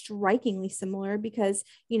are strikingly similar because,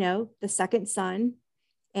 you know, the second son,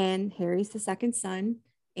 and Harry's the second son,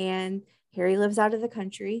 and Harry lives out of the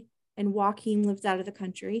country, and Joachim lives out of the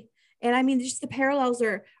country. And I mean, just the parallels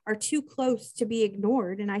are too close to be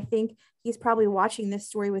ignored. And I think he's probably watching this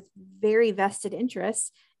story with very vested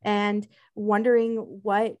interest and wondering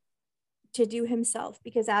what to do himself.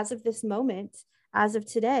 Because as of this moment, as of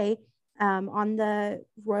today, on the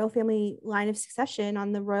royal family line of succession,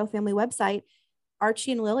 on the royal family website,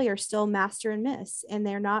 Archie and Lily are still master and miss, and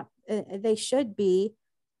they're not, they should be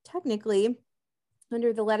technically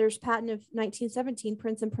under the letters patent of 1917,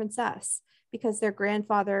 prince and princess, because their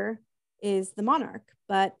grandfather is the monarch,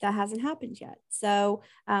 but that hasn't happened yet. So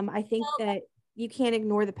I think that you can't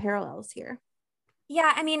ignore the parallels here.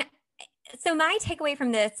 Yeah, I mean, so my takeaway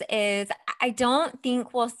from this is I don't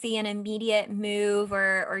think we'll see an immediate move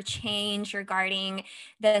or change regarding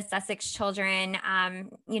the Sussex children,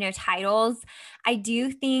 titles. I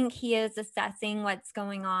do think he is assessing what's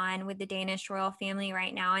going on with the Danish royal family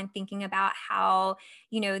right now and thinking about how,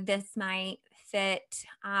 this might fit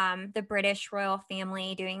the British royal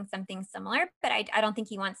family doing something similar. But I don't think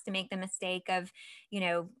he wants to make the mistake of,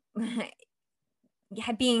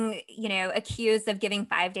 being, accused of giving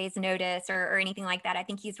 5 days notice or anything like that. I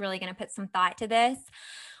think he's really going to put some thought to this.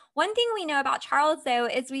 One thing we know about Charles, though,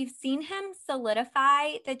 is we've seen him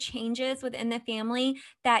solidify the changes within the family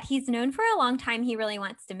that he's known for a long time he really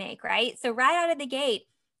wants to make, right? So right out of the gate,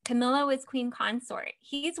 Camilla was queen consort.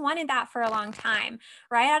 He's wanted that for a long time.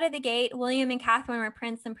 Right out of the gate, William and Catherine were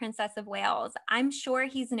prince and princess of Wales. I'm sure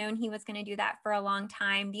he's known he was going to do that for a long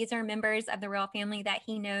time. These are members of the royal family that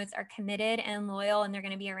he knows are committed and loyal, and they're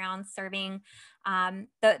going to be around serving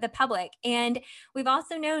the public. And we've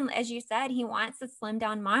also known, as you said, he wants a slim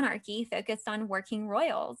down monarchy focused on working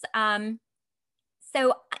royals.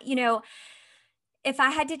 If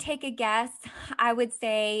I had to take a guess, I would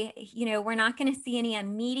say, we're not going to see any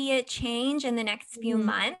immediate change in the next few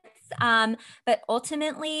months. But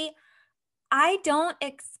ultimately, I don't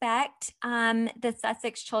expect the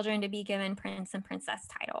Sussex children to be given prince and princess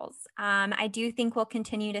titles. I do think we'll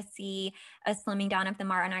continue to see a slimming down of the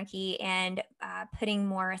monarchy and putting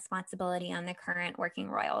more responsibility on the current working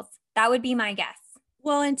royals. That would be my guess.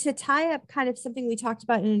 Well, and to tie up kind of something we talked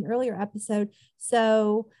about in an earlier episode.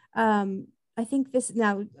 So, I think this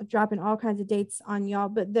now dropping all kinds of dates on y'all,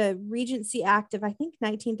 but the Regency Act of, I think,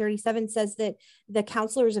 1937 says that the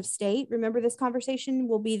counselors of state, remember this conversation,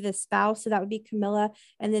 will be the spouse. So that would be Camilla.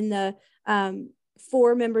 And then the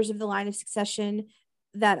 4 members of the line of succession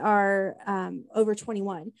that are over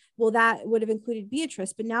 21. Well, that would have included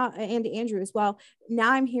Beatrice, but now, and Andrew as well.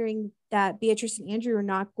 Now I'm hearing that Beatrice and Andrew are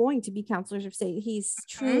not going to be counselors of state. He's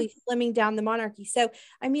truly slimming down the monarchy. So,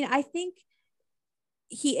 I mean, I think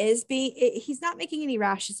he's not making any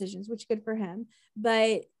rash decisions, which is good for him.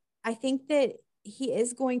 But I think that he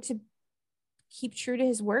is going to keep true to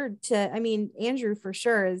his word Andrew for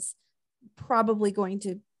sure is probably going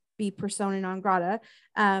to be persona non grata.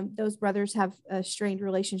 Those brothers have a strained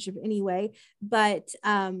relationship anyway, but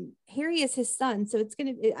Harry is his son. So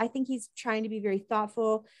I think he's trying to be very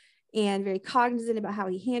thoughtful and very cognizant about how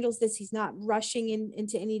he handles this. He's not rushing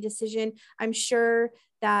into any decision. I'm sure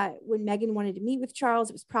that when Meghan wanted to meet with Charles,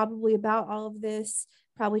 it was probably about all of this,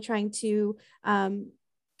 probably trying to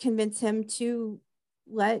convince him to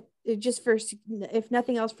let, just for, if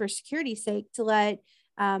nothing else, for security's sake, to let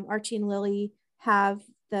Archie and Lily have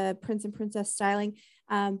the prince and princess styling.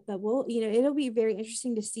 But we'll, it'll be very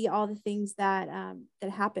interesting to see all the things that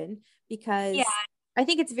happen, because I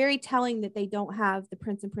think it's very telling that they don't have the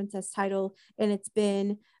prince and princess title, and it's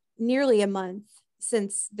been nearly a month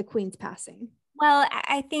since the queen's passing. Well,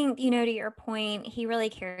 I think, to your point, he really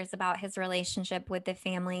cares about his relationship with the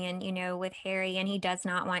family and, with Harry, and he does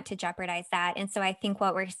not want to jeopardize that. And so I think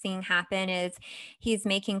what we're seeing happen is he's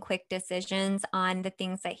making quick decisions on the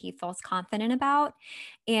things that he feels confident about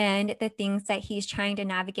and the things that he's trying to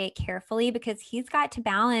navigate carefully, because he's got to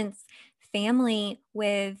balance family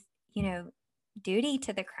with, duty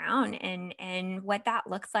to the crown and what that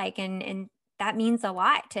looks like. And that means a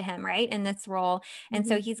lot to him, right, in this role. And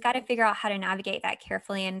so he's got to figure out how to navigate that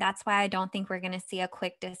carefully. And that's why I don't think we're going to see a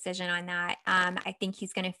quick decision on that. I think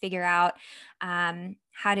he's going to figure out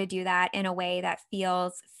how to do that in a way that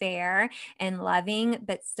feels fair and loving,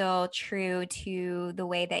 but still true to the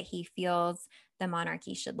way that he feels the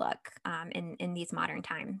monarchy should look in these modern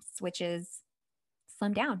times, which is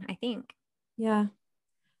slimmed down, I think. Yeah.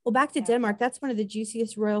 Well, back to Denmark. That's one of the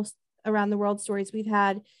juiciest royal around the world stories we've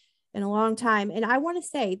had in a long time. And I want to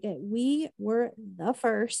say that we were the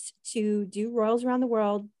first to do royals around the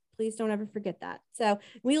world. Please don't ever forget that. So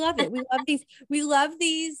we love it. We love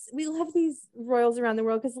these royals around the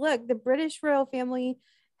world, because look, the British royal family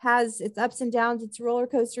has its ups and downs, its roller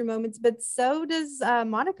coaster moments, but so does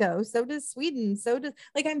Monaco, so does Sweden, so does,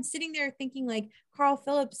 like, I'm sitting there thinking, like, Carl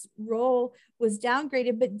Philip's role was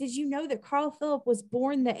downgraded, but did you know that Carl Philip was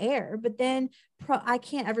born the heir? But then I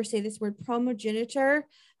can't ever say this word, primogeniture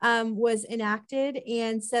was enacted.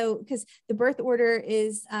 And so, because the birth order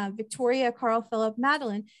is Victoria, Carl Philip,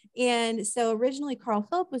 Madeline. And so originally Carl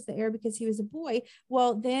Philip was the heir because he was a boy.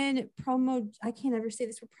 Well, then I can't ever say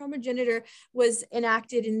this word, primogeniture was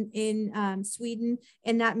enacted in Sweden.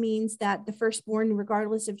 And that means that the firstborn,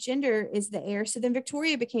 regardless of gender, is the heir. So then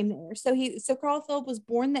Victoria became the heir. So Carl Philip was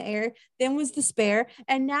born the heir, then was the spare,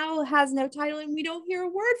 and now has no title, and we don't hear a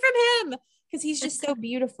word from him because he's just so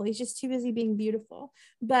beautiful. He's just too busy being beautiful.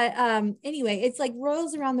 But anyway, it's like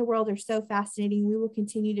royals around the world are so fascinating. We will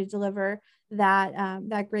continue to deliver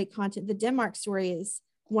that great content. The Denmark story is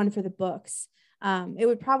one for the books. It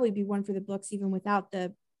would probably be one for the books even without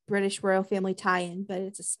the British royal family tie-in, but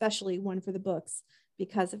it's especially one for the books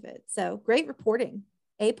because of it. So great reporting.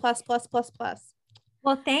 A++++.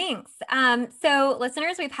 Well, thanks. So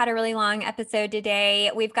listeners, we've had a really long episode today.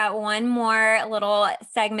 We've got one more little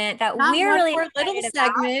segment that we're really excited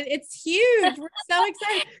about. It's huge. We're so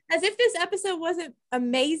excited. As if this episode wasn't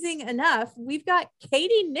amazing enough, we've got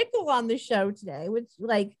Katie Nicholl on the show today, which,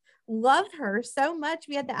 like, loved her so much.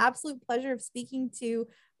 We had the absolute pleasure of speaking to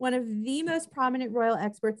one of the most prominent royal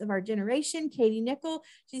experts of our generation, Katie Nicholl.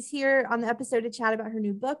 She's here on the episode to chat about her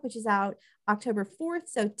new book, which is out October 4th.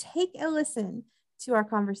 So take a listen to our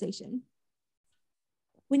conversation.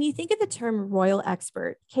 When you think of the term royal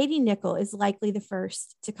expert, Katie Nicholl is likely the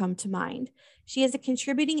first to come to mind. She is a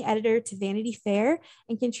contributing editor to Vanity Fair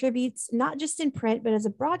and contributes not just in print, but as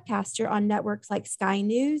a broadcaster on networks like Sky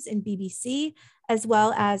News and BBC, as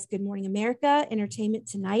well as Good Morning America, Entertainment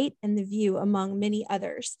Tonight, and The View, among many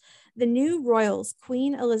others. The new Royals,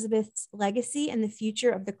 Queen Elizabeth's Legacy and the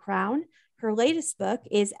Future of the Crown, her latest book,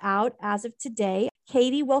 is out as of today.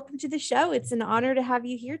 Katie, welcome to the show. It's an honor to have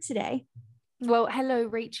you here today. Well, hello,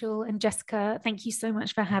 Rachel and Jessica. Thank you so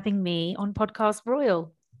much for having me on Podcast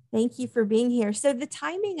Royal. Thank you for being here. So the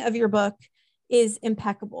timing of your book is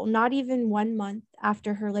impeccable, not even 1 month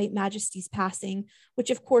after Her Late Majesty's passing, which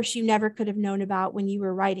of course you never could have known about when you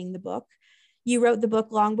were writing the book. You wrote the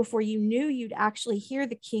book long before you knew you'd actually hear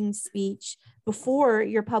the King's speech before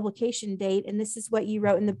your publication date. And this is what you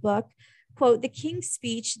wrote in the book. Quote, "The King's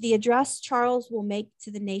speech, the address Charles will make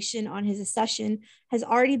to the nation on his accession, has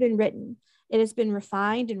already been written. It has been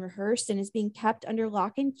refined and rehearsed and is being kept under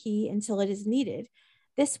lock and key until it is needed.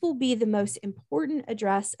 This will be the most important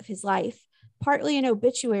address of his life, partly an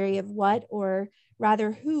obituary of what, or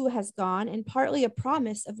rather who, has gone, and partly a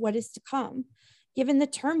promise of what is to come. Given the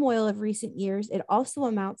turmoil of recent years, it also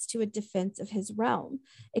amounts to a defense of his realm.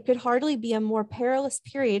 It could hardly be a more perilous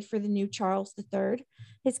period for the new Charles III.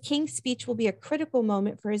 His King's Speech will be a critical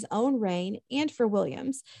moment for his own reign and for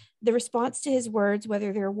William's. The response to his words,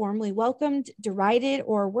 whether they're warmly welcomed, derided,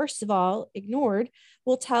 or worst of all, ignored,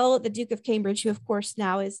 will tell the Duke of Cambridge, who of course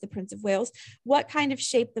now is the Prince of Wales, what kind of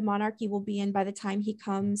shape the monarchy will be in by the time he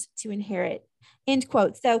comes to inherit. End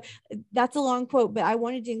quote. So that's a long quote, but I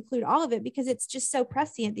wanted to include all of it because it's just so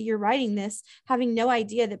prescient that you're writing this, having no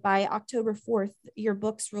idea that by October 4th, your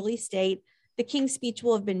book's release date, the King's Speech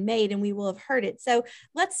will have been made and we will have heard it. So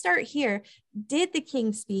let's start here. Did the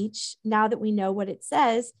King's Speech, now that we know what it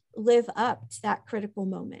says, live up to that critical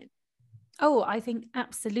moment? Oh, I think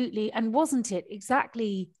absolutely. And wasn't it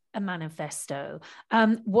exactly a manifesto?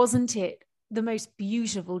 Wasn't it the most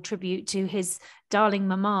beautiful tribute to his darling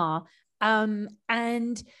mama?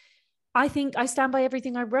 And I think I stand by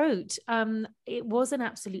everything I wrote. It was an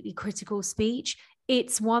absolutely critical speech.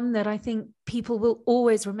 It's one that I think people will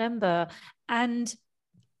always remember. And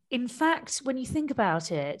in fact, when you think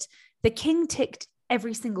about it, the king ticked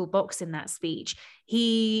every single box in that speech.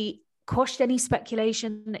 He quashed any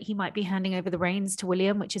speculation that he might be handing over the reins to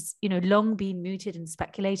William, which has, long been mooted and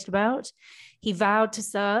speculated about. He vowed to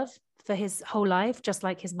serve for his whole life, just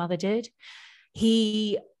like his mother did.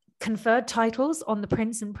 He conferred titles on the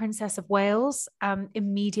Prince and Princess of Wales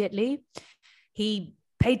immediately. He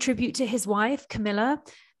paid tribute to his wife, Camilla,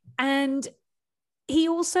 and he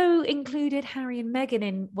also included Harry and Meghan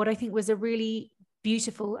in what I think was a really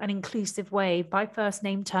beautiful and inclusive way by first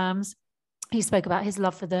name terms. He spoke about his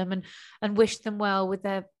love for them and wished them well with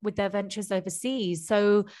their ventures overseas.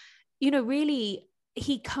 So, really,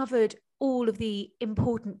 he covered all of the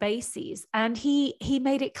important bases, and he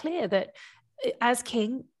made it clear that as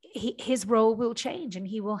king, his role will change, and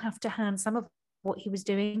he will have to hand some of what he was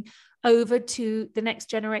doing over to the next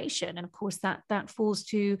generation. And of course, that falls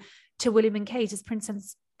to William and Kate as Prince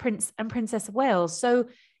and Princess of Wales. So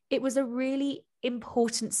it was a really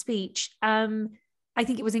important speech. I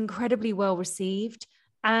think it was incredibly well received.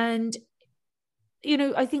 And,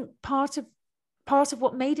 I think part of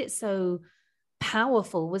what made it so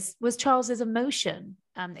powerful was Charles's emotion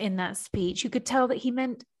in that speech. You could tell that he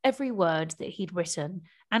meant every word that he'd written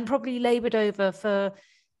and probably labored over for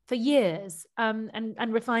years and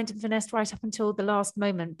refined and finessed right up until the last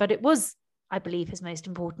moment. But it was, I believe, his most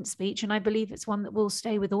important speech. And I believe it's one that will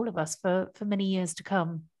stay with all of us for many years to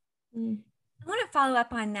come. I want to follow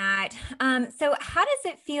up on that. So how does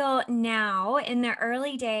it feel now in the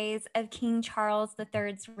early days of King Charles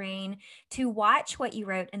III's reign to watch what you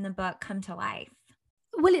wrote in the book come to life?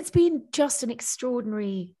 Well, it's been just an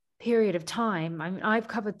extraordinary period of time. I mean, I've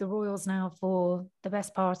covered the royals now for the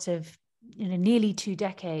best part of nearly 2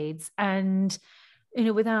 decades, and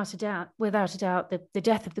without a doubt, the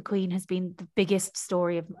death of the Queen has been the biggest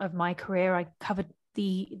story of my career. I covered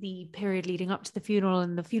the period leading up to the funeral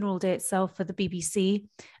and the funeral day itself for the BBC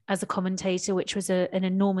as a commentator, which was an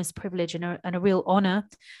enormous privilege and a real honor.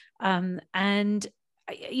 And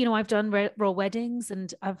I've done royal weddings,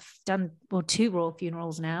 and I've done 2 royal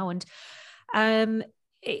funerals now, and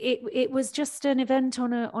it was just an event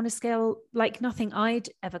on a scale like nothing I'd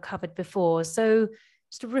ever covered before. So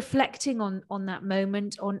just reflecting on that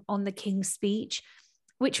moment, on the King's Speech,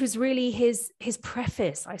 which was really his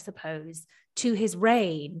preface, I suppose, to his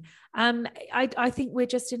reign. I think we're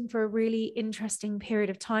just in for a really interesting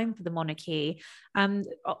period of time for the monarchy.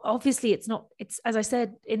 Obviously, it's as I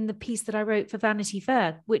said in the piece that I wrote for Vanity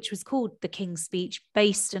Fair, which was called The King's Speech,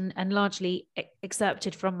 based and largely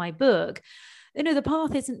excerpted from my book. The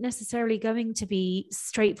path isn't necessarily going to be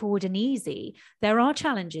straightforward and easy. There are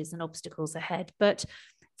challenges and obstacles ahead, but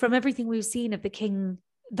from everything we've seen of the king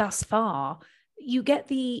thus far, you get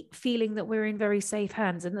the feeling that we're in very safe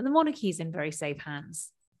hands and that the monarchy is in very safe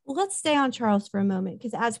hands. Well, let's stay on Charles for a moment,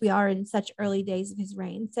 because as we are in such early days of his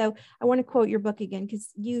reign. So I want to quote your book again, because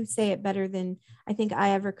you say it better than I think I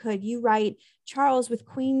ever could. You write, Charles, with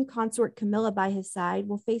Queen Consort Camilla by his side,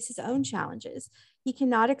 will face his own challenges. He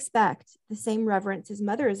cannot expect the same reverence his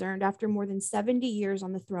mother has earned after more than 70 years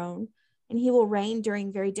on the throne, and he will reign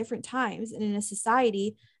during very different times and in a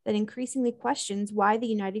society that increasingly questions why the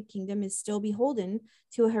United Kingdom is still beholden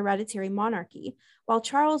to a hereditary monarchy. While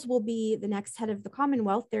Charles will be the next head of the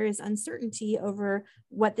Commonwealth, there is uncertainty over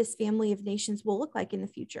what this family of nations will look like in the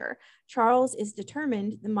future. Charles is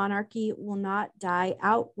determined the monarchy will not die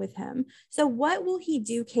out with him. So what will he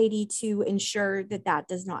do, Katie, to ensure that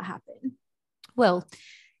does not happen? Well,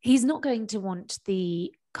 he's not going to want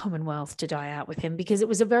the Commonwealth to die out with him, because it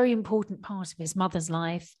was a very important part of his mother's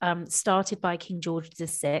life, started by King George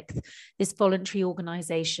VI, this voluntary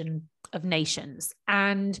organization of nations.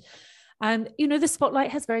 And the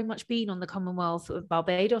spotlight has very much been on the Commonwealth.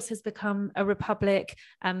 Barbados has become a republic.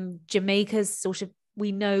 Jamaica's sort of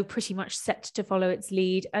we know pretty much set to follow its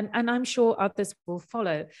lead, and I'm sure others will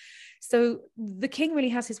follow. So the king really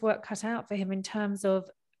has his work cut out for him in terms of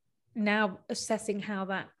now assessing how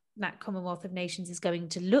that Commonwealth of Nations is going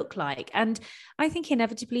to look like. And I think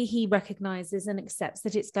inevitably he recognizes and accepts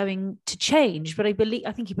that it's going to change. But I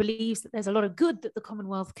think he believes that there's a lot of good that the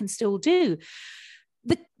Commonwealth can still do.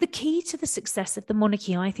 The key to the success of the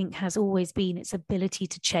monarchy, I think, has always been its ability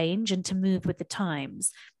to change and to move with the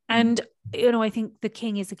times. And, I think the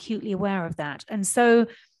king is acutely aware of that. And so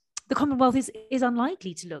the Commonwealth is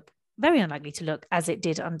unlikely to look, very unlikely to look as it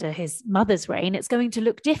did under his mother's reign. It's going to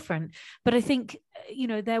look different. But I think,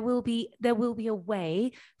 there will be a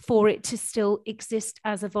way for it to still exist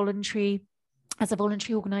as a voluntary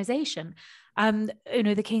organization.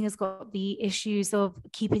 The king has got the issues of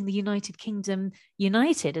keeping the United Kingdom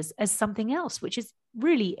united as something else, which is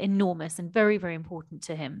really enormous and very, very important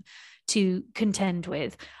to him to contend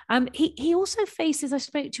with. He also faces, I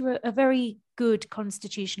spoke to a very good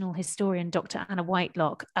constitutional historian, Dr. Anna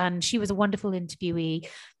Whitelock, and she was a wonderful interviewee.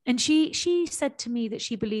 And she said to me that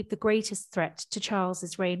she believed the greatest threat to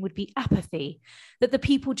Charles's reign would be apathy, that the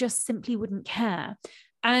people just simply wouldn't care.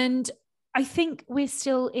 And I think we're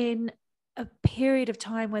still in a period of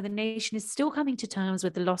time where the nation is still coming to terms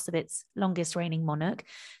with the loss of its longest reigning monarch.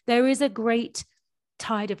 There is a great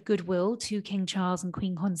tide of goodwill to King Charles and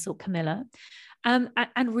Queen Consort Camilla. And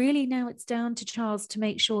really now it's down to Charles to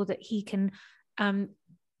make sure that he can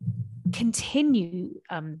continue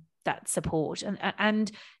that support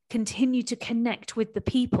and continue to connect with the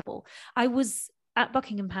people. I was at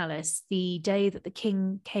Buckingham Palace the day that the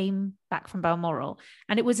king came back from Balmoral,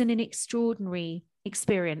 and it was an extraordinary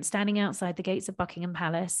experience standing outside the gates of Buckingham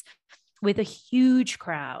Palace with a huge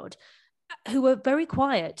crowd who were very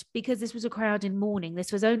quiet because this was a crowd in mourning.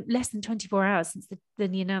 This was less than 24 hours since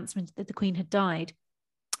the announcement that the Queen had died.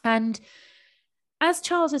 And as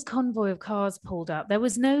Charles's convoy of cars pulled up, there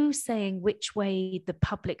was no saying which way the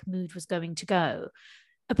public mood was going to go.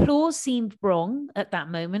 Applause seemed wrong at that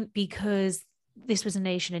moment because this was a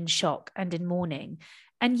nation in shock and in mourning.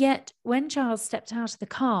 And yet, when Charles stepped out of the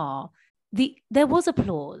car, there was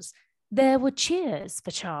applause. There were cheers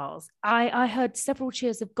for Charles. I heard several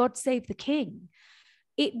cheers of God Save the King.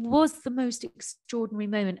 It was the most extraordinary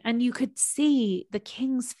moment. And you could see the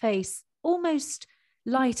king's face almost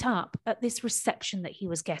light up at this reception that he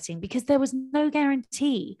was getting, because there was no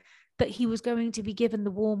guarantee that he was going to be given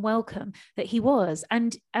the warm welcome that he was.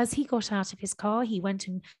 And as he got out of his car, he went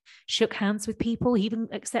and shook hands with people. He even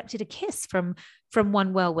accepted a kiss from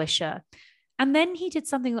one well-wisher. And then he did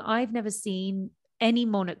something that I've never seen any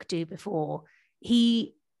monarch do before.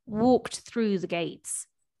 He walked through the gates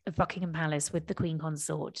of Buckingham Palace with the Queen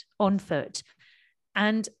Consort on foot.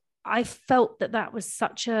 And I felt that was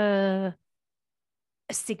such a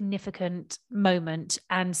significant moment,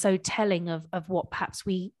 and so telling of what perhaps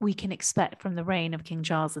we can expect from the reign of King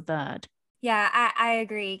Charles III. Yeah, I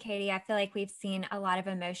agree, Katie. I feel like we've seen a lot of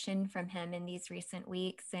emotion from him in these recent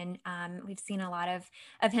weeks, and we've seen a lot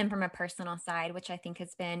of him from a personal side, which I think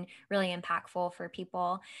has been really impactful for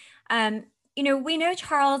people. We know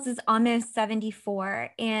Charles is almost 74,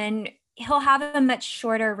 and he'll have a much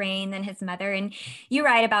shorter reign than his mother. And you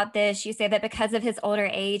write about this. You say that because of his older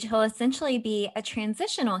age, he'll essentially be a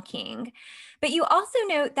transitional king. But you also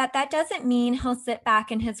note that doesn't mean he'll sit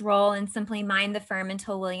back in his role and simply mind the firm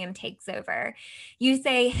until William takes over. You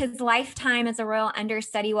say his lifetime as a royal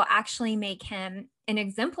understudy will actually make him an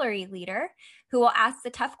exemplary leader who will ask the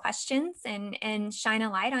tough questions and shine a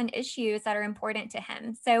light on issues that are important to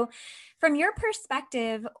him. So from your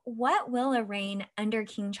perspective, what will a reign under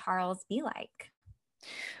King Charles be like?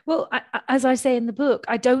 Well, as I say in the book,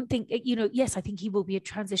 I don't think, yes, I think he will be a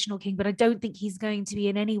transitional king, but I don't think he's going to be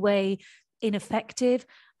in any way ineffective.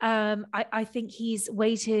 I think he's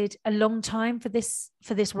waited a long time for this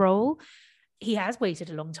role. He has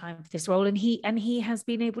waited a long time for this role, and he has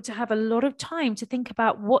been able to have a lot of time to think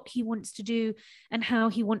about what he wants to do and how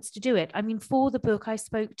he wants to do it. I mean, for the book, I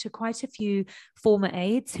spoke to quite a few former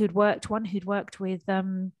aides who'd worked with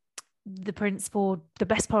the prince for the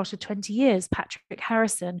best part of 20 years, Patrick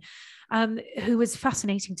Harrison, who was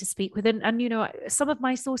fascinating to speak with. And some of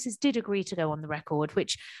my sources did agree to go on the record,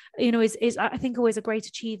 which, is I think always a great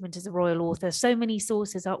achievement as a royal author. So many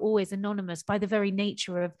sources are always anonymous by the very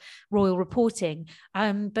nature of royal reporting.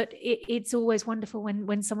 But it's always wonderful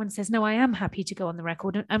when someone says, no, I am happy to go on the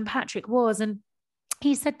record. And Patrick was, and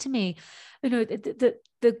he said to me,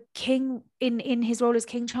 the king in his role as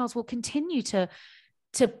King Charles will continue to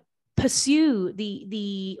pursue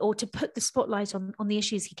or to put the spotlight on the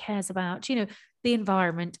issues he cares about. The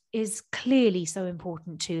environment is clearly so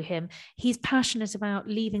important to him. He's passionate about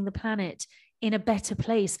leaving the planet in a better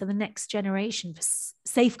place for the next generation, for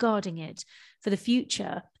safeguarding it for the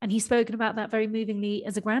future. And he's spoken about that very movingly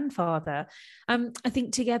as a grandfather. I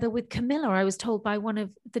think together with Camilla, I was told by one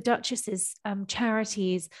of the Duchess's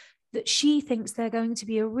charities that she thinks they're going to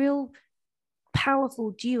be a real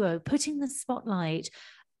powerful duo, putting the spotlight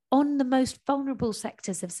on the most vulnerable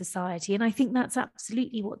sectors of society. And I think that's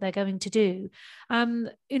absolutely what they're going to do. They're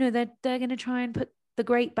going to try and put the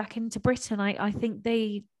great back into Britain. I think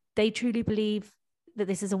they truly believe that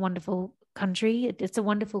this is a wonderful country. It's a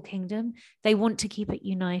wonderful kingdom. They want to keep it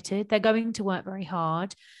united. They're going to work very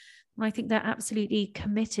hard. And I think they're absolutely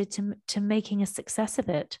committed to making a success of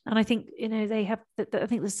it. And I think, they have, I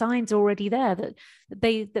think the signs are already there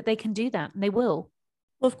that they can do that, and they will.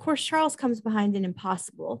 Well, of course, Charles comes behind an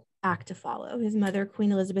impossible act to follow. His mother,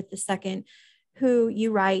 Queen Elizabeth II, who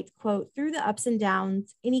you write, quote, "Through the ups and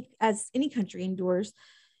downs as any country endures,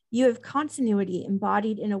 you have continuity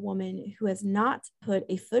embodied in a woman who has not put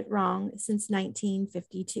a foot wrong since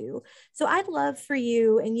 1952. So I'd love for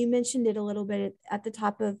you, and you mentioned it a little bit at the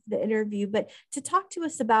top of the interview, but to talk to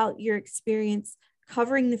us about your experience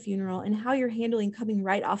covering the funeral and how you're handling coming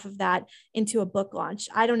right off of that into a book launch.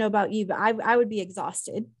 I don't know about you, but I would be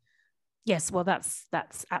exhausted. Yes, well, that's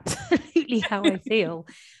absolutely how I feel,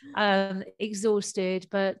 exhausted.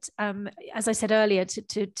 But as I said earlier,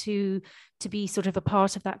 to be sort of a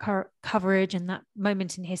part of that coverage and that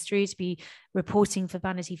moment in history, to be reporting for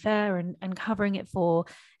Vanity Fair and covering it for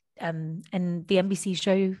and the NBC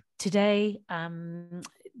show today,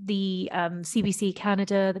 the CBC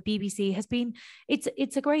Canada, the BBC has been. It's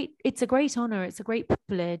a great honor. It's a great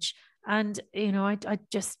privilege. And, I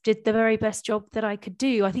just did the very best job that I could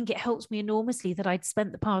do. I think it helped me enormously that I'd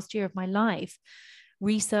spent the past year of my life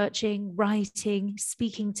researching, writing,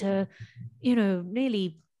 speaking to,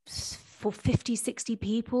 nearly for 50, 60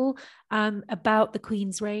 people about the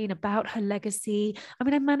Queen's reign, about her legacy. I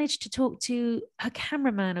mean, I managed to talk to her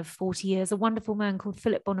cameraman of 40 years, a wonderful man called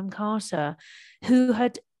Philip Bonham Carter, who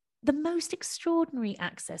had the most extraordinary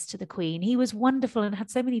access to the Queen. He was wonderful and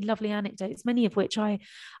had so many lovely anecdotes, many of which I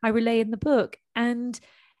relay in the book. And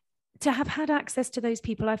to have had access to those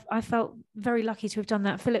people, I felt very lucky to have done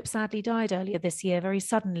that. Philip sadly died earlier this year, very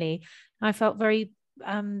suddenly. I felt very,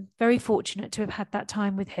 very fortunate to have had that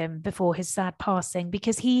time with him before his sad passing,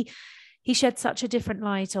 because he shed such a different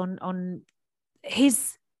light on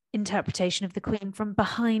his interpretation of the Queen from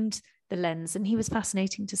behind the lens, and he was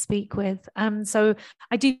fascinating to speak with. So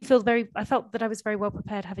I felt that I was very well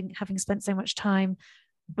prepared, having spent so much time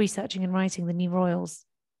researching and writing the new royals.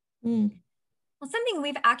 Well, something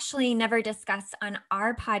we've actually never discussed on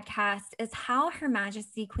our podcast is how Her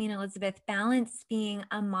Majesty Queen Elizabeth balanced being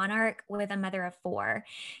a monarch with a mother of four.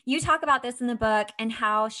 You talk about this in the book and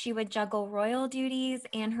how she would juggle royal duties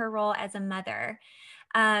and her role as a mother.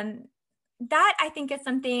 That I think is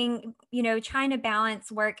something, trying to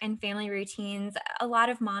balance work and family routines, a lot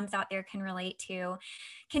of moms out there can relate to.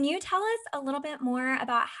 Can you tell us a little bit more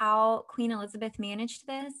about how Queen Elizabeth managed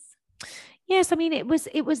this? Yes, I mean, it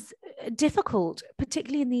was difficult,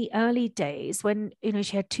 particularly in the early days when,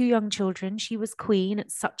 she had two young children. She was queen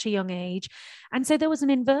at such a young age. And so there was an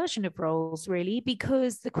inversion of roles, really,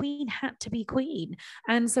 because the Queen had to be queen.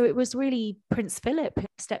 And so it was really Prince Philip who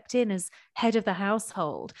stepped in as head of the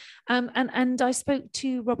household. And I spoke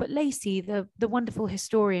to Robert Lacey, the wonderful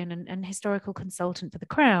historian and historical consultant for the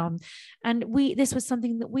Crown. And this was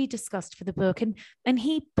something that we discussed for the book. And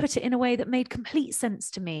he put it in a way that made complete sense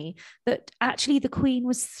to me, that actually the Queen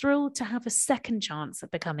was thrilled to have a second chance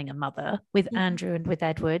at becoming a mother with Andrew and with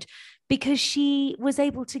Edward, because she was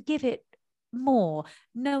able to give it more,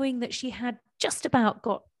 knowing that she had just about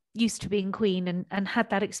got used to being queen and had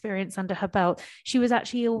that experience under her belt. She was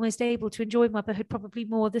actually almost able to enjoy motherhood probably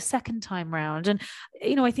more the second time round. And,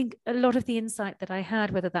 I think a lot of the insight that I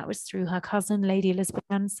had, whether that was through her cousin, Lady Elizabeth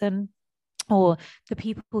Anson, or the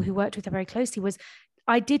people who worked with her very closely, was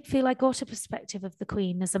I did feel I got a perspective of the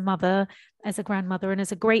Queen as a mother, as a grandmother, and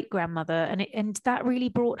as a great grandmother, and that really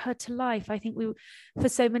brought her to life. I think for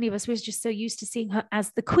so many of us, we were just so used to seeing her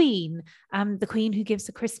as the Queen who gives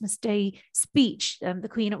a Christmas Day speech, the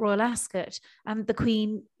Queen at Royal Ascot, the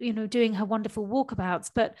Queen, doing her wonderful walkabouts.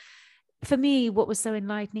 But for me, what was so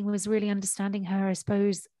enlightening was really understanding her, I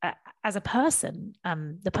suppose, as a person,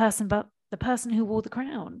 the person who wore the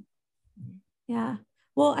crown. Yeah.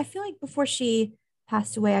 Well, I feel like before she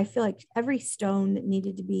passed away, I feel like every stone that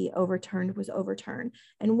needed to be overturned was overturned.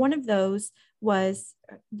 And one of those was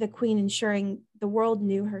the Queen ensuring the world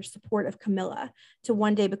knew her support of Camilla to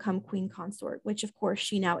one day become Queen Consort, which of course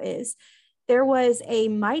she now is. There was a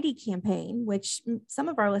mighty campaign, which some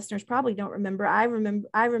of our listeners probably don't remember. I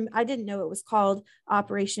didn't know it was called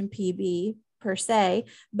Operation PB. per se,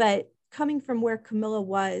 but coming from where Camilla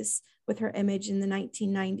was with her image in the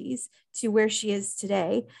 1990s to where she is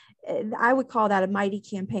today, I would call that a mighty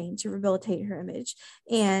campaign to rehabilitate her image.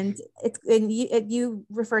 And you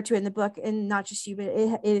refer to it in the book, and not just you, but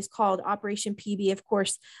it is called Operation PB, of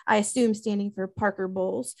course, I assume standing for Parker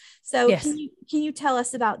Bowles. So yes. Can you tell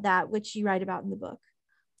us about that, which you write about in the book?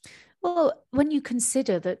 Well, when you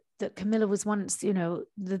consider that Camilla was once,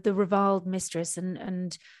 the reviled mistress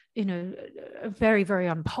and very, very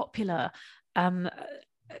unpopular,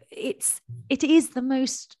 it is the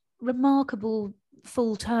most remarkable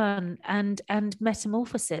full turn and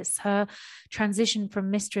metamorphosis. Her transition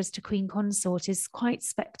from mistress to queen consort is quite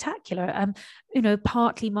spectacular.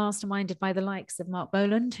 Partly masterminded by the likes of Mark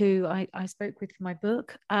Boland, who I spoke with for my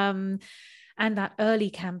book. And that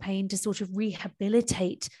early campaign to sort of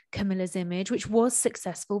rehabilitate Camilla's image, which was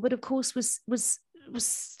successful, but of course was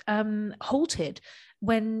halted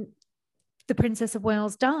when the Princess of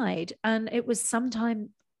Wales died. And it was sometime,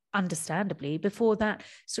 understandably, before that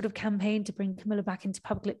sort of campaign to bring Camilla back into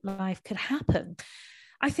public life could happen.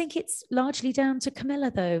 I think it's largely down to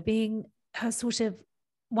Camilla, though, being her sort of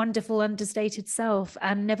wonderful, understated self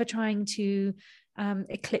and never trying to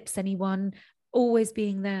eclipse anyone, always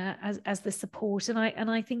being there as the support. And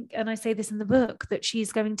I think, and I say this in the book, that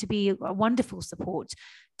she's going to be a wonderful support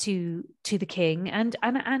to the king.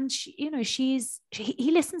 And she,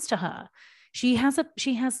 he listens to her. She has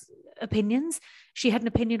opinions. She had an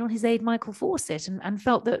opinion on his aide, Michael Fawcett, and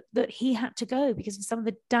felt that he had to go because of some of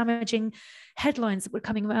the damaging headlines that were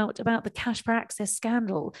coming out about the cash for access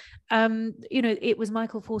scandal. It was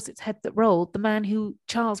Michael Fawcett's head that rolled, the man who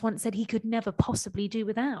Charles once said he could never possibly do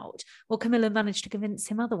without. Well, Camilla managed to convince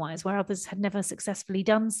him otherwise, where others had never successfully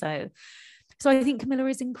done so. So I think Camilla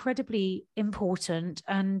is incredibly important,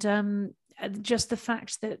 and just the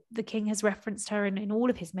fact that the king has referenced her in all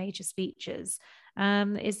of his major speeches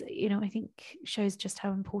is, I think shows just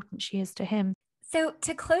how important she is to him. So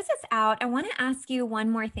to close us out, I want to ask you one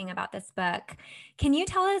more thing about this book. Can you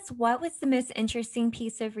tell us what was the most interesting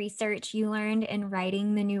piece of research you learned in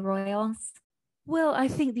writing The New Royals? Well, I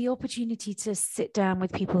think the opportunity to sit down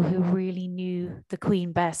with people who really knew the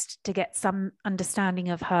Queen best, to get some understanding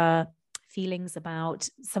of her feelings about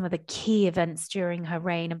some of the key events during her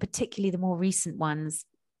reign, and particularly the more recent ones,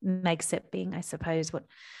 Megxit being, I suppose, what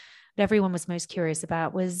everyone was most curious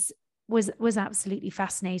about, was absolutely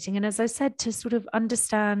fascinating. And as I said, to sort of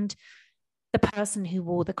understand the person who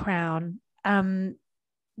wore the crown,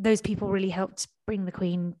 those people really helped bring the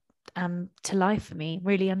Queen to life for me,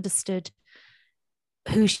 really understood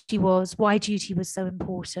who she was, why duty was so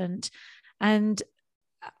important. And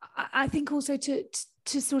I think also to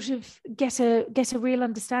sort of get a real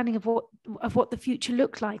understanding of what the future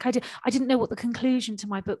looked like. I didn't know what the conclusion to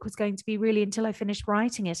my book was going to be really until I finished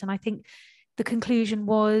writing it. And I think the conclusion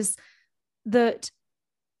was that,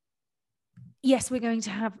 yes, we're going to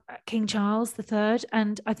have King Charles III,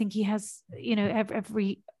 and I think he has,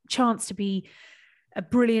 every chance to be a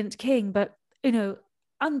brilliant king, but,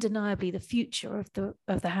 undeniably the future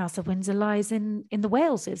of the House of Windsor lies in the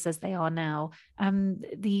Waleses as they are now,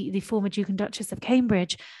 the former Duke and Duchess of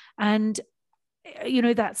Cambridge. And,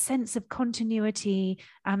 that sense of continuity.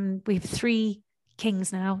 We have three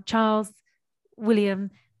kings now: Charles,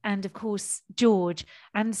 William, and of course George.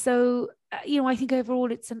 And so, I think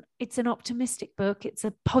overall it's an optimistic book. It's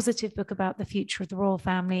a positive book about the future of the royal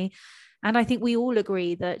family. And I think we all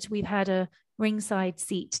agree that we've had a ringside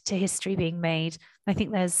seat to history being made. I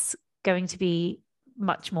think there's going to be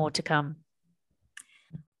much more to come.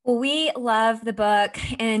 Well, we love the book.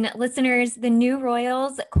 And listeners, The New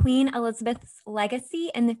Royals, Queen Elizabeth's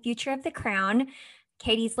Legacy and the Future of the Crown.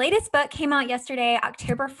 Katie's latest book came out yesterday,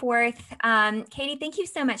 October 4th. Katie, thank you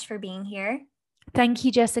so much for being here. Thank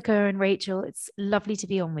you, Jessica and Rachel. It's lovely to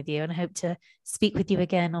be on with you, and I hope to speak with you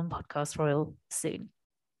again on Podcast Royal soon.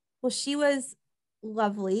 Well, she was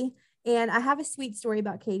lovely. And I have a sweet story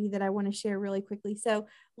about Katie that I want to share really quickly. So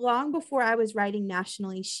long before I was writing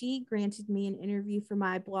nationally, she granted me an interview for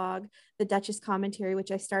my blog, The Duchess Commentary, which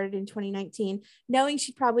I started in 2019, knowing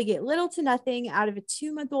she'd probably get little to nothing out of a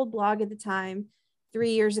 2-month-old blog at the time, 3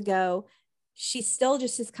 years ago. She's still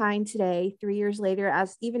just as kind today, 3 years later,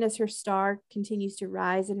 even as her star continues to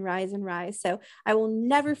rise and rise and rise. So I will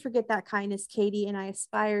never forget that kindness, Katie, and I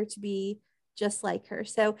aspire to be just like her.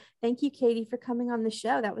 So thank you, Katie, for coming on the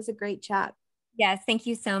show. That was a great chat. Yes, thank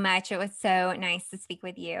you so much. It was so nice to speak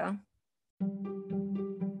with you.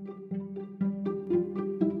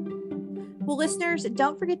 Well, listeners,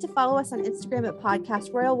 don't forget to follow us on Instagram at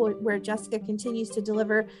Podcast Royal, where Jessica continues to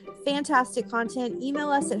deliver fantastic content. Email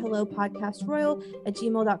us at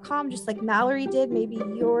hellopodcastroyal@gmail.com, just like Mallory did. Maybe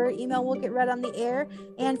your email will get read on the air.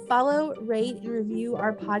 And follow, rate, and review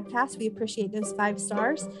our podcast. We appreciate those 5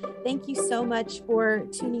 stars. Thank you so much for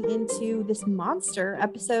tuning into this monster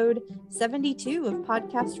episode 72 of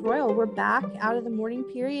Podcast Royal. We're back out of the mourning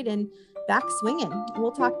period and back swinging.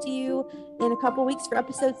 We'll talk to you in a couple weeks for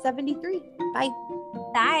episode 73. Bye.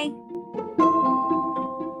 Bye.